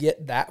when we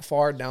get that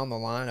far down the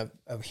line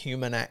of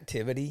human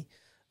activity,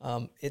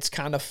 it's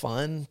kind of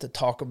fun to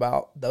talk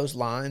about those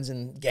lines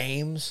in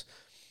games.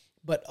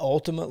 But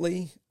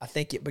ultimately, I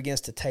think it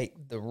begins to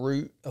take the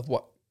root of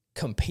what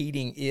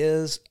competing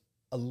is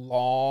a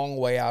long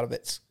way out of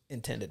its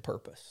intended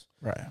purpose.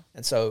 Right.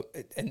 And so,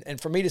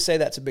 and for me to say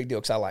that's a big deal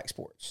because I like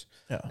sports.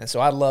 Yeah. And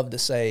so I'd love to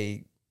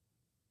say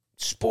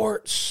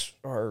sports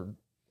are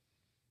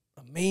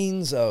a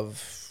means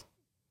of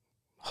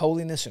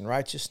holiness and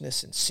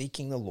righteousness and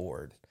seeking the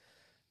Lord.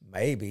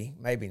 Maybe,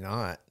 maybe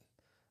not.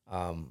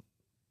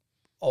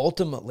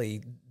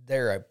 Ultimately,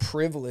 they're a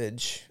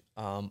privilege.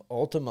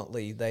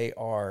 Ultimately, they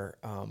are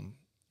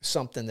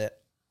something that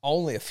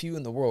only a few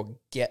in the world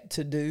get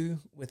to do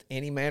with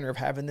any manner of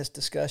having this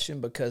discussion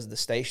because the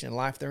station in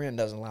life they're in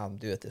doesn't allow them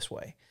to do it this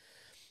way.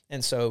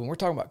 And so when we're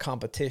talking about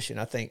competition,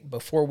 I think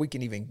before we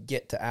can even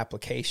get to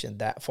application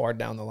that far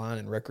down the line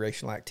in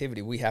recreational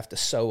activity, we have to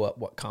sew up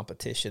what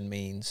competition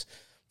means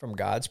from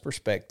God's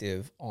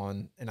perspective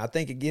on, and I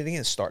think again,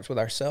 it starts with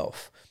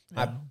ourselves.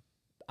 Yeah.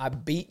 I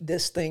beat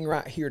this thing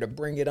right here to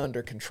bring it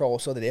under control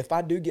so that if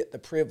I do get the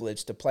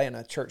privilege to play in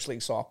a church league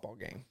softball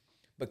game,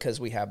 because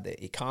we have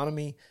the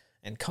economy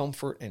and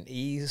comfort and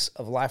ease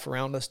of life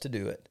around us to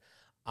do it,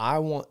 I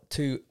want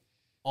to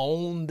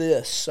own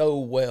this so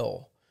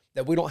well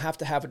that we don't have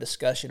to have a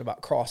discussion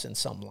about crossing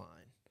some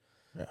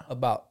line,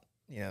 about,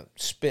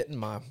 spitting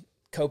my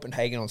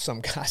Copenhagen on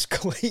some guy's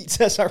cleats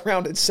as I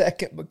rounded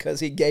second because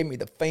he gave me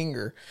the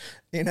finger,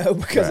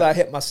 because I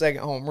hit my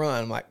second home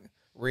run. I'm like,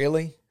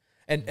 really?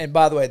 And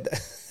by the way,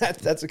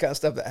 that's the kind of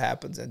stuff that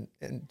happens in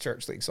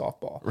church league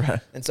softball. Right.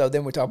 And so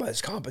then we talk about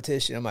this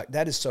competition. I'm like,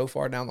 that is so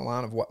far down the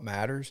line of what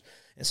matters.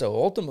 And so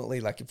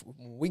ultimately, like if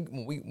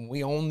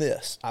we own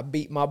this, I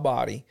beat my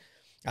body,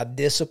 I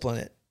discipline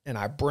it, and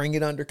I bring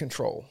it under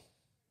control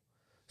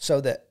so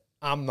that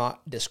I'm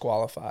not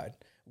disqualified.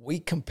 We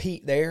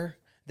compete there,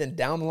 then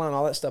down the line,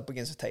 all that stuff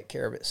begins to take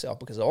care of itself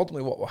because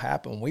ultimately what will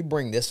happen when we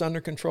bring this under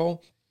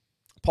control,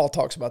 Paul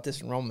talks about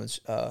this in Romans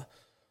 8.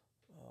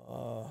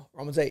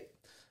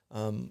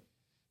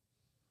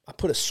 I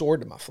put a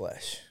sword to my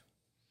flesh,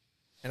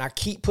 and I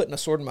keep putting a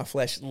sword in my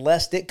flesh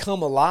lest it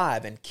come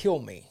alive and kill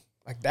me.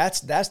 Like that's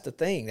the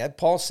thing that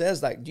Paul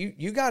says, like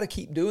you got to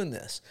keep doing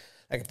this.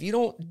 Like if you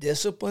don't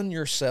discipline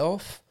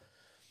yourself,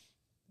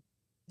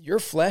 your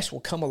flesh will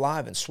come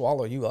alive and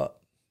swallow you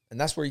up. And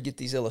that's where you get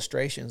these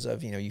illustrations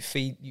of, you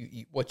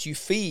feed, what you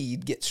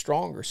feed gets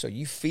stronger. So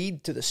you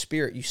feed to the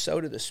spirit, you sow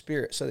to the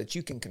spirit so that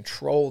you can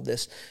control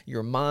this,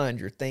 your mind,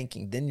 your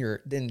thinking, then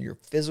your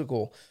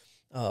physical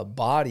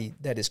body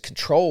that is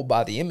controlled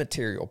by the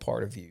immaterial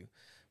part of you.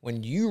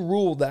 When you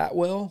rule that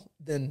well,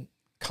 then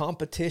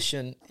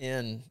competition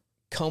in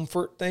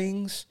comfort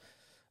things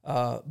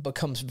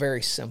becomes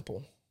very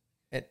simple.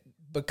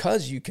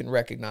 Because you can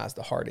recognize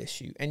the heart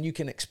issue and you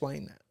can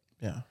explain that.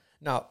 Yeah.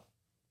 Now,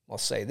 I'll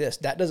say this.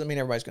 That doesn't mean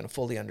everybody's going to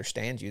fully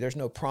understand you. There's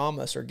no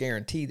promise or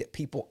guarantee that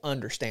people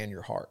understand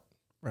your heart.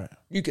 Right.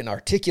 You can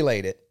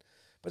articulate it,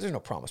 but there's no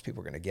promise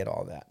people are going to get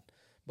all that.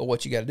 But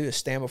what you got to do is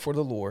stand before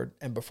the Lord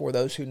and before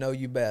those who know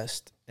you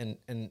best and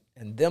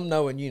them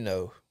knowing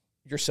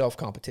your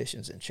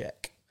self-competition's in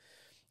check.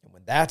 And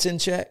when that's in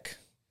check,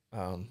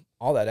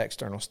 all that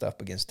external stuff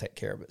begins to take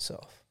care of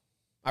itself.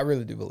 I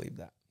really do believe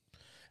that.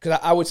 Because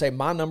I would say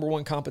my number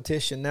one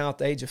competition now at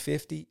the age of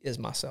 50 is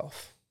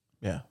myself.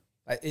 Yeah.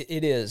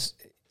 It is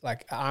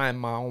like I am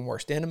my own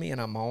worst enemy and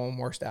I'm my own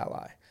worst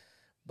ally,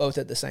 both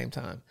at the same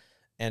time.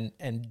 And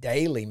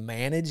daily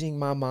managing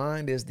my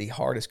mind is the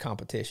hardest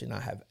competition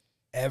I have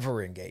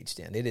ever engaged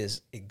in. It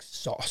is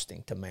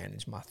exhausting to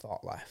manage my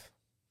thought life.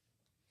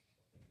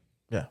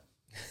 Yeah.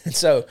 And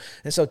so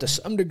to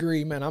some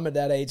degree, man, I'm at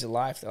that age of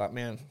life that, like,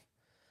 man,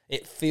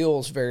 it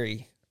feels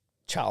very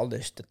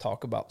childish to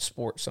talk about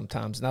sports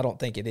sometimes, and I don't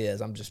think it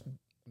is. I'm just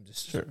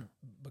Sure.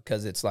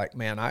 because it's like,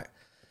 man,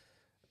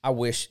 I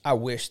wish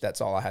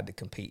that's all I had to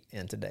compete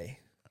in today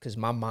because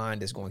my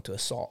mind is going to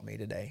assault me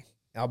today.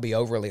 I'll be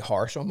overly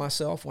harsh on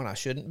myself when I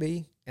shouldn't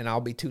be, and I'll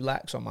be too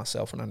lax on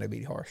myself when I need to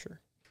be harsher.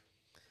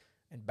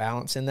 And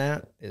balancing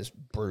that is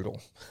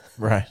brutal.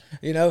 Right.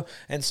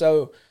 And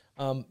so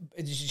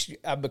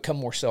I've become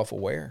more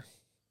self-aware,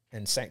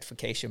 and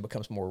sanctification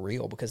becomes more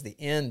real because the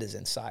end is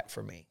in sight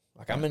for me.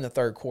 Like I'm in the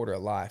third quarter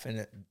of life,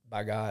 and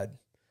by God,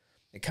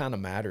 it kind of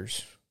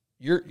matters.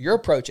 You're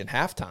approaching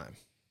halftime.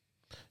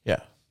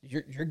 Yeah.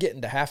 You're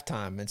getting to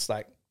halftime. It's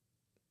like,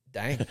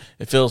 dang.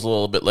 It feels a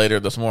little bit later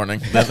this morning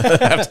than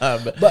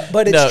halftime.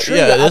 But it's true.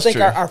 Yeah, I think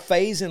true. our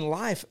phase in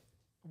life,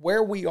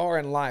 where we are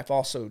in life,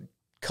 also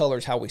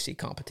colors how we see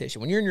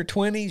competition. When you're in your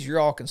 20s, you're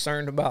all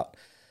concerned about,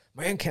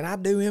 man, can I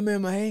do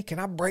MMA? Can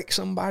I break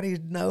somebody's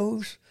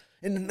nose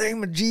in the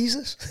name of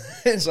Jesus?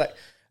 It's like,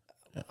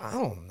 I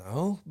don't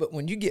know. But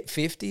when you get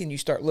 50 and you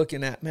start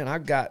looking at, man, I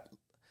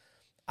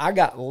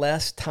got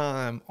less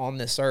time on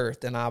this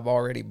earth than I've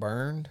already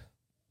burned.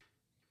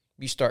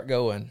 You start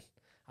going,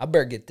 I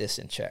better get this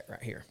in check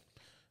right here.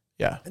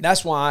 Yeah. And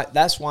that's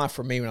why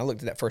for me, when I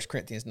looked at that 1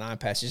 Corinthians 9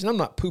 passage, and I'm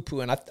not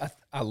poo-pooing,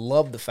 I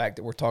love the fact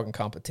that we're talking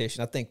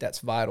competition. I think that's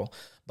vital.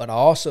 But I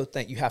also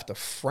think you have to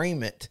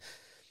frame it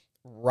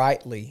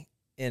rightly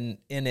in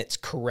its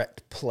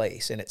correct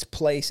place. And its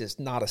place is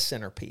not a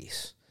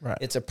centerpiece. Right.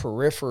 It's a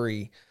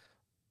periphery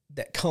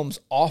that comes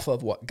off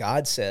of what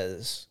God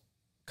says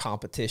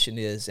competition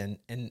is and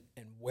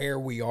where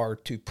we are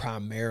to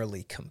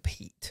primarily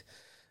compete.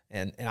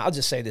 And I'll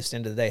just say this at the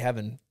end of the day,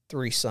 having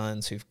 3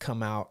 sons who've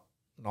come out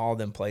and all of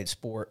them played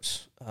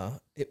sports,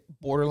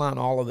 borderline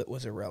all of it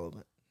was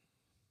irrelevant.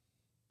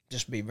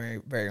 Just to be very,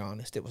 very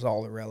honest, it was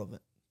all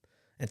irrelevant.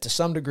 And to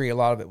some degree, a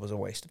lot of it was a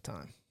waste of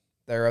time.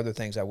 There are other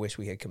things I wish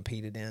we had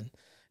competed in,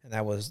 and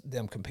that was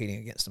them competing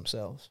against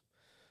themselves.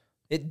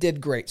 It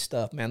did great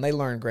stuff, man. They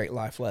learned great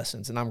life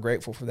lessons, and I'm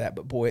grateful for that.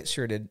 But, boy, it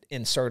sure did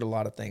insert a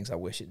lot of things I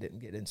wish it didn't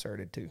get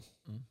inserted to.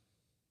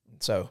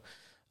 So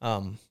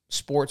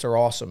sports are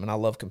awesome, and I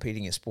love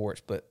competing in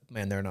sports, but,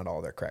 man, they're not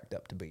all they're cracked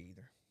up to be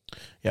either.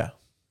 Yeah.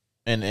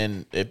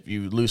 And if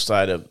you lose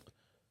sight of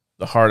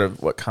the heart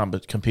of what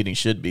competing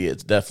should be,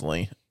 it's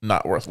definitely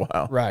not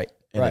worthwhile. Right.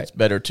 And it's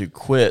better to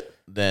quit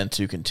than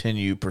to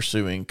continue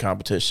pursuing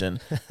competition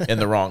in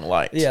the wrong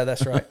light. Yeah,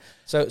 that's right.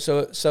 So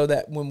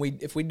that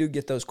if we do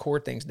get those core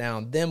things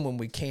down, then when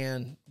we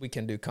can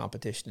do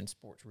competition in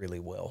sports really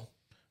well.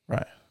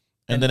 Right.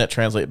 And then it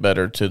translates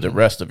better to the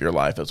rest of your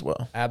life as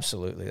well.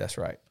 Absolutely. That's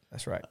right. I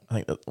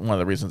think that one of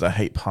the reasons I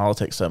hate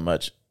politics so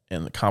much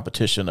in the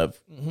competition of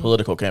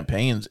political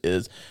campaigns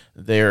is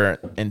they're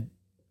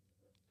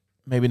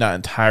maybe not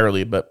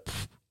entirely, but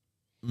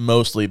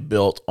mostly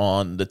built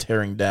on the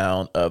tearing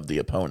down of the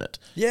opponent.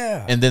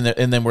 Yeah. And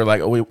then we're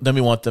like, then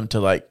we want them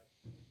to like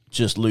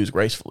just lose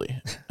gracefully.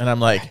 And I'm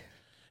like,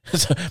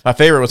 my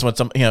favorite was when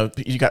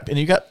you got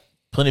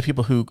plenty of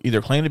people who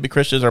either claim to be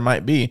Christians or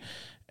might be,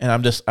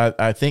 and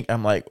I think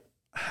I'm like,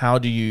 how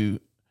do you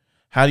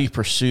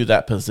pursue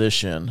that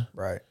position,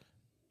 right,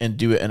 and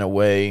do it in a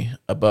way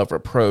above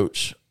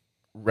reproach,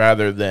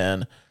 rather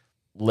than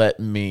let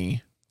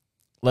me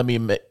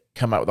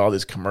come out with all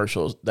these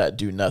commercials that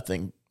do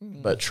nothing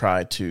but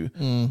try to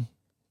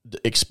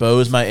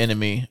expose my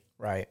enemy.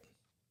 Right.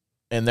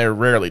 And they're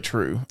rarely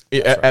true.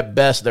 At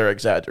best, they're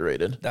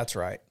exaggerated. That's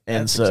right.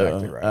 And that's so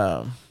exactly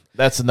right.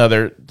 That's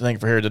another thing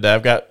for here today.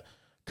 I've got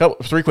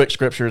 3 quick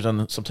scriptures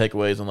and some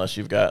takeaways, unless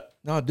you've got.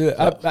 No, do it.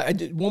 I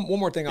did, one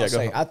more thing I'll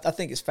say. I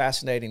think it's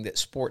fascinating that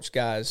sports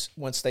guys,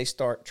 once they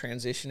start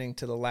transitioning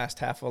to the last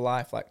half of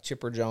life, like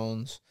Chipper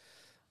Jones,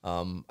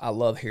 I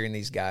love hearing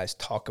these guys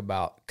talk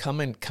about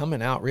coming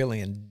out really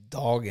in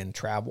dog and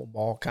travel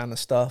ball kind of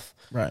stuff.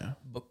 Right.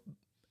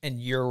 And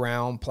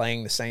year-round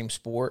playing the same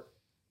sport,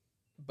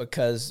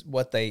 because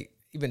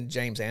even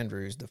James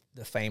Andrews,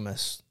 the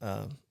famous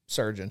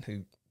surgeon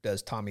who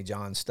does Tommy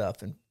John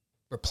stuff and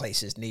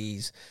replaces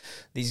knees,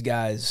 these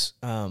guys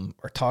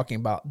are talking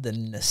about the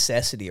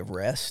necessity of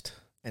rest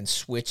and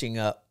switching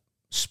up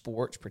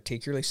sports,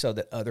 particularly so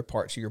that other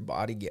parts of your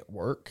body get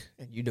work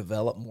and you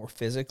develop more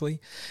physically.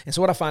 And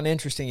so what I find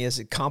interesting is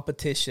that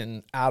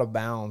competition out of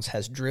bounds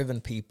has driven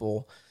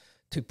people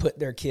to put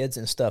their kids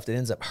in stuff that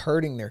ends up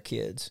hurting their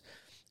kids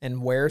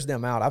and wears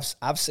them out.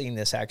 I've seen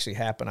this actually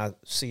happen. I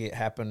see it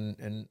happen,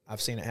 and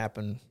I've seen it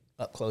happen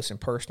up close and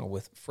personal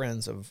with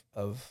friends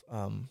of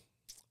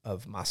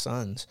my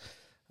sons.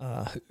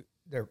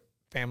 Their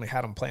family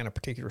had them playing a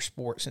particular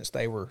sport since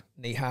they were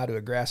knee-high to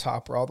a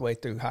grasshopper all the way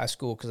through high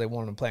school because they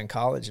wanted them to play in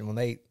college. And when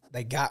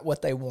they got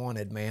what they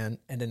wanted, man,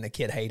 and then the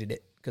kid hated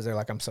it because they're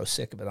like, I'm so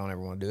sick of it, I don't ever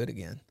want to do it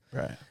again.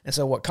 Right. And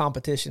so what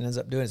competition ends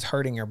up doing is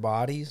hurting our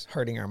bodies,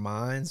 hurting our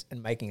minds,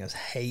 and making us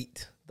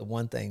hate the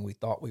one thing we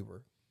thought we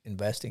were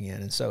investing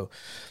in. And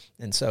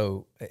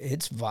so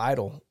it's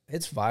vital.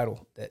 It's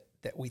vital that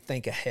we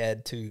think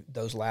ahead to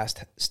those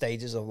last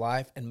stages of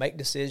life and make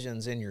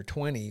decisions in your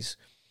 20s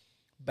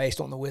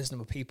based on the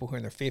wisdom of people who are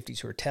in their 50s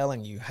who are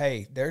telling you,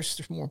 hey, there's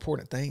more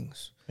important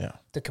things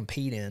to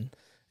compete in.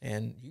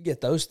 And you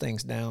get those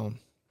things down,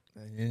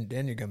 and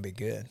then you're going to be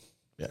good.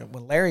 Yeah.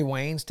 When Larry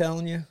Wayne's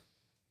telling you,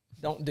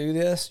 don't do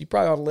this, you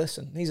probably ought to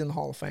listen. He's in the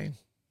Hall of Fame.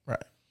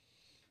 Right.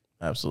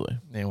 Absolutely.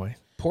 Anyway,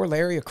 pour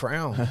Larry a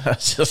crown.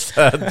 That's just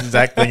the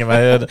exact thing in my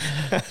head.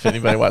 If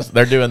anybody watches,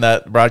 they're doing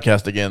that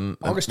broadcast again.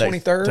 August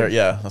 23rd?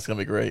 Yeah, that's going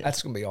to be great.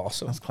 That's going to be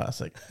awesome. That's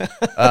classic.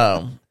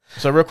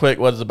 So real quick,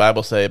 what does the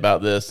Bible say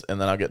about this? And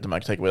then I'll get to my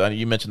takeaway.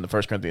 You mentioned the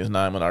 1 Corinthians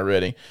 9 one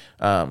already.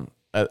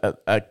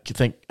 I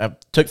think I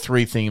took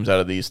 3 themes out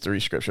of these 3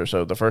 scriptures.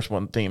 So the first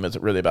one theme is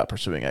really about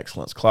pursuing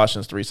excellence.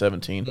 Colossians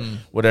 3:17,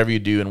 whatever you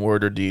do in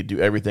word or deed, do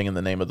everything in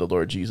the name of the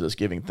Lord Jesus,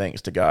 giving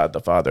thanks to God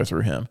the Father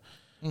through him.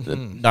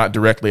 Not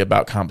directly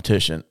about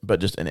competition, but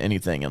just in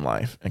anything in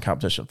life. And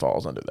competition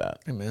falls under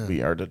that. Amen.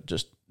 We are to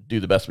just do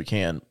the best we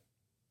can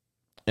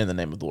in the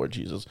name of the Lord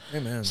Jesus.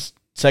 Amen.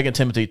 2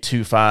 Timothy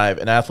 2:5,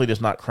 an athlete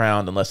is not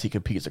crowned unless he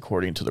competes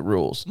according to the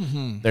rules.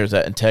 There's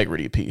that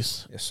integrity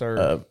piece. Yes,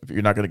 sir. If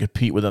you're not going to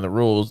compete within the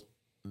rules,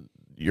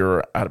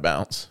 you're out of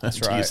bounds.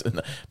 That's right.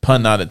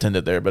 Pun not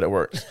intended there, but it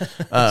works.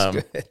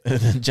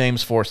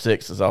 James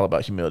 4:6 is all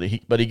about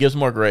humility. But he gives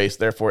more grace.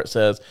 Therefore, it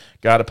says,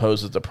 God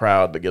opposes the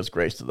proud, but gives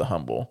grace to the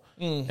humble.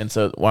 And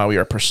so while we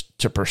are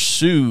to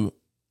pursue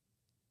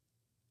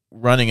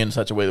running in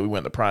such a way that we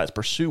win the prize,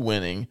 pursue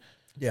winning,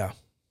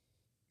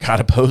 God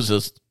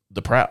opposes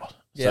the proud.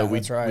 Yeah, so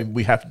that's right.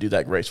 we have to do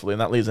that gracefully.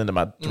 And that leads into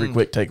my 3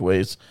 quick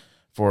takeaways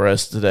for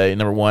us today.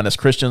 Number 1, as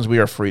Christians, we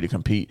are free to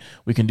compete.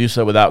 We can do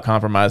so without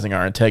compromising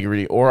our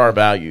integrity or our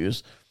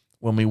values.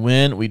 When we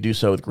win, we do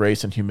so with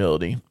grace and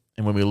humility.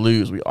 And when we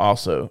lose, we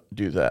also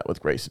do that with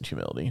grace and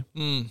humility.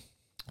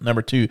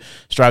 Number 2,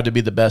 strive to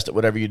be the best at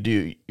whatever you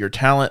do. Your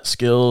talent,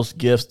 skills,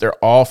 gifts, they're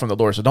all from the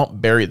Lord. So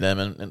don't bury them.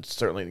 And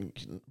certainly you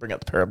can bring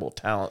up the parable of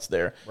talents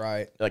there.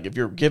 Right. Like if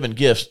you're given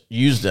gifts,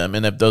 use them.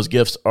 And if those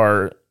gifts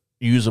are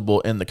usable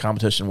in the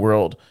competition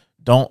world,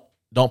 don't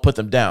put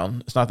them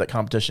down. It's not that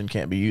competition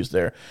can't be used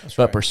there. That's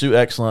but right. pursue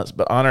excellence,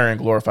 but honor and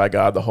glorify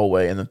God the whole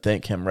way, and then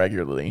thank him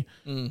regularly.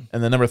 And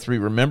then number 3,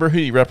 remember who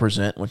you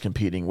represent when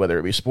competing, whether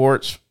it be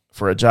sports,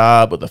 for a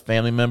job, with a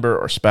family member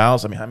or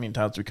spouse. I mean, how many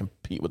times do we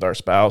compete with our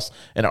spouse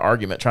in an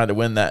argument trying to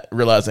win that,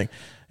 realizing,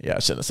 I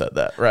shouldn't have said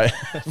that, right?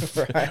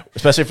 Right.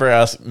 Especially for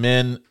us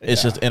men,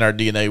 it's just in our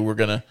DNA. We're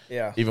going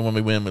to, even when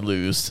we win, we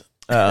lose.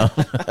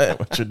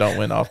 Which we don't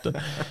win often.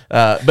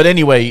 But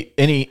anyway,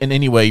 in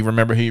any way,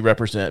 remember who you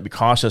represent. Be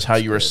cautious how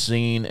you are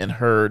seen and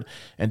heard,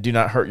 and do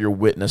not hurt your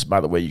witness by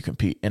the way you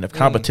compete. And if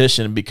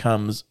competition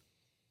becomes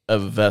a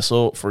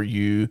vessel for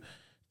you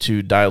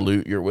to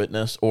dilute your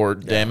witness or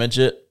damage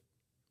it,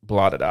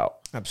 blot it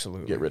out.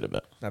 Absolutely. Get rid of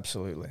it.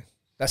 Absolutely.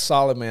 That's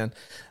solid, man.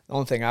 The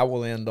only thing I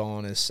will end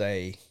on is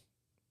say,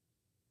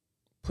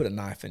 put a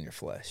knife in your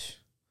flesh.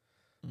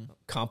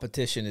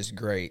 Competition is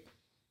great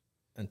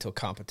until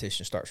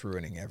competition starts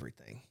ruining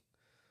everything.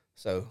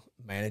 So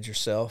manage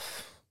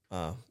yourself,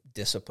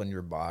 discipline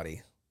your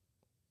body,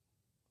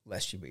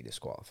 lest you be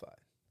disqualified.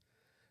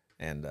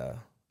 And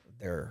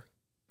there are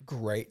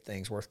great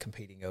things worth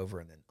competing over,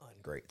 and then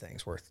ungreat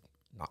things worth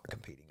not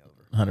competing over.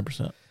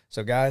 100%.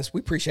 So, guys, we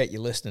appreciate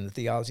you listening to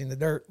Theology in the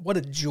Dirt. What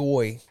a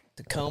joy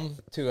to come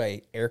to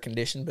a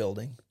air-conditioned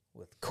building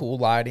with cool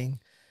lighting,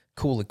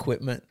 cool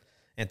equipment,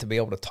 and to be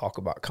able to talk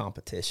about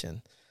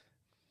competition.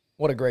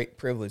 What a great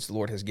privilege the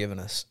Lord has given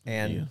us,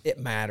 and it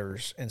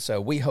matters. And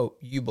so we hope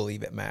you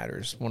believe it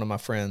matters. One of my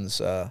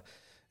friends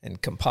and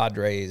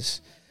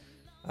compadres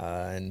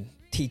and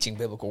teaching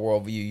biblical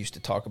worldview used to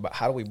talk about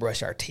how do we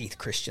brush our teeth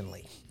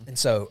Christianly. And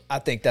so I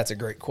think that's a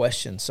great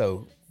question.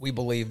 So we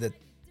believe that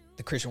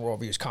the Christian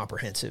worldview is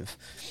comprehensive,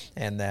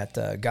 and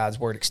that God's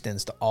word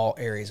extends to all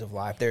areas of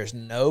life. There's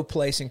no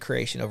place in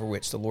creation over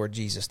which the Lord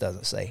Jesus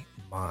doesn't say,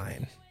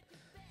 mine.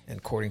 And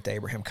according to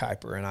Abraham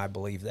Kuyper, and I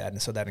believe that,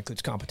 and so that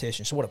includes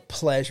competition. So what a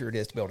pleasure it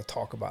is to be able to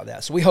talk about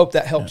that. So we hope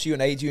that helps you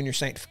and aids you in your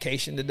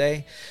sanctification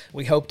today.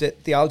 We hope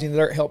that Theology in the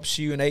Dirt helps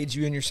you and aids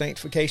you in your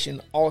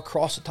sanctification all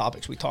across the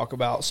topics we talk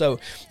about.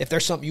 So if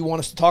there's something you want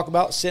us to talk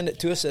about, send it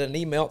to us at an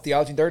email,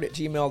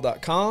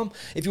 theologyindirt@gmail.com.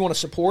 If you want to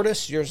support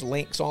us, there's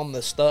links on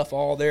the stuff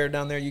all there,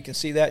 down there. You can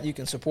see that. You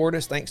can support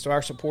us. Thanks to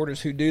our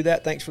supporters who do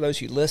that. Thanks for those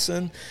who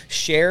listen.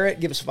 Share it.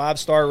 Give us a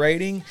 5-star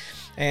rating.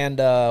 And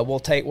we'll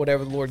take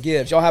whatever the Lord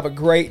gives. Y'all have a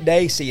great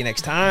day. See you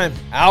next time.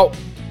 Out.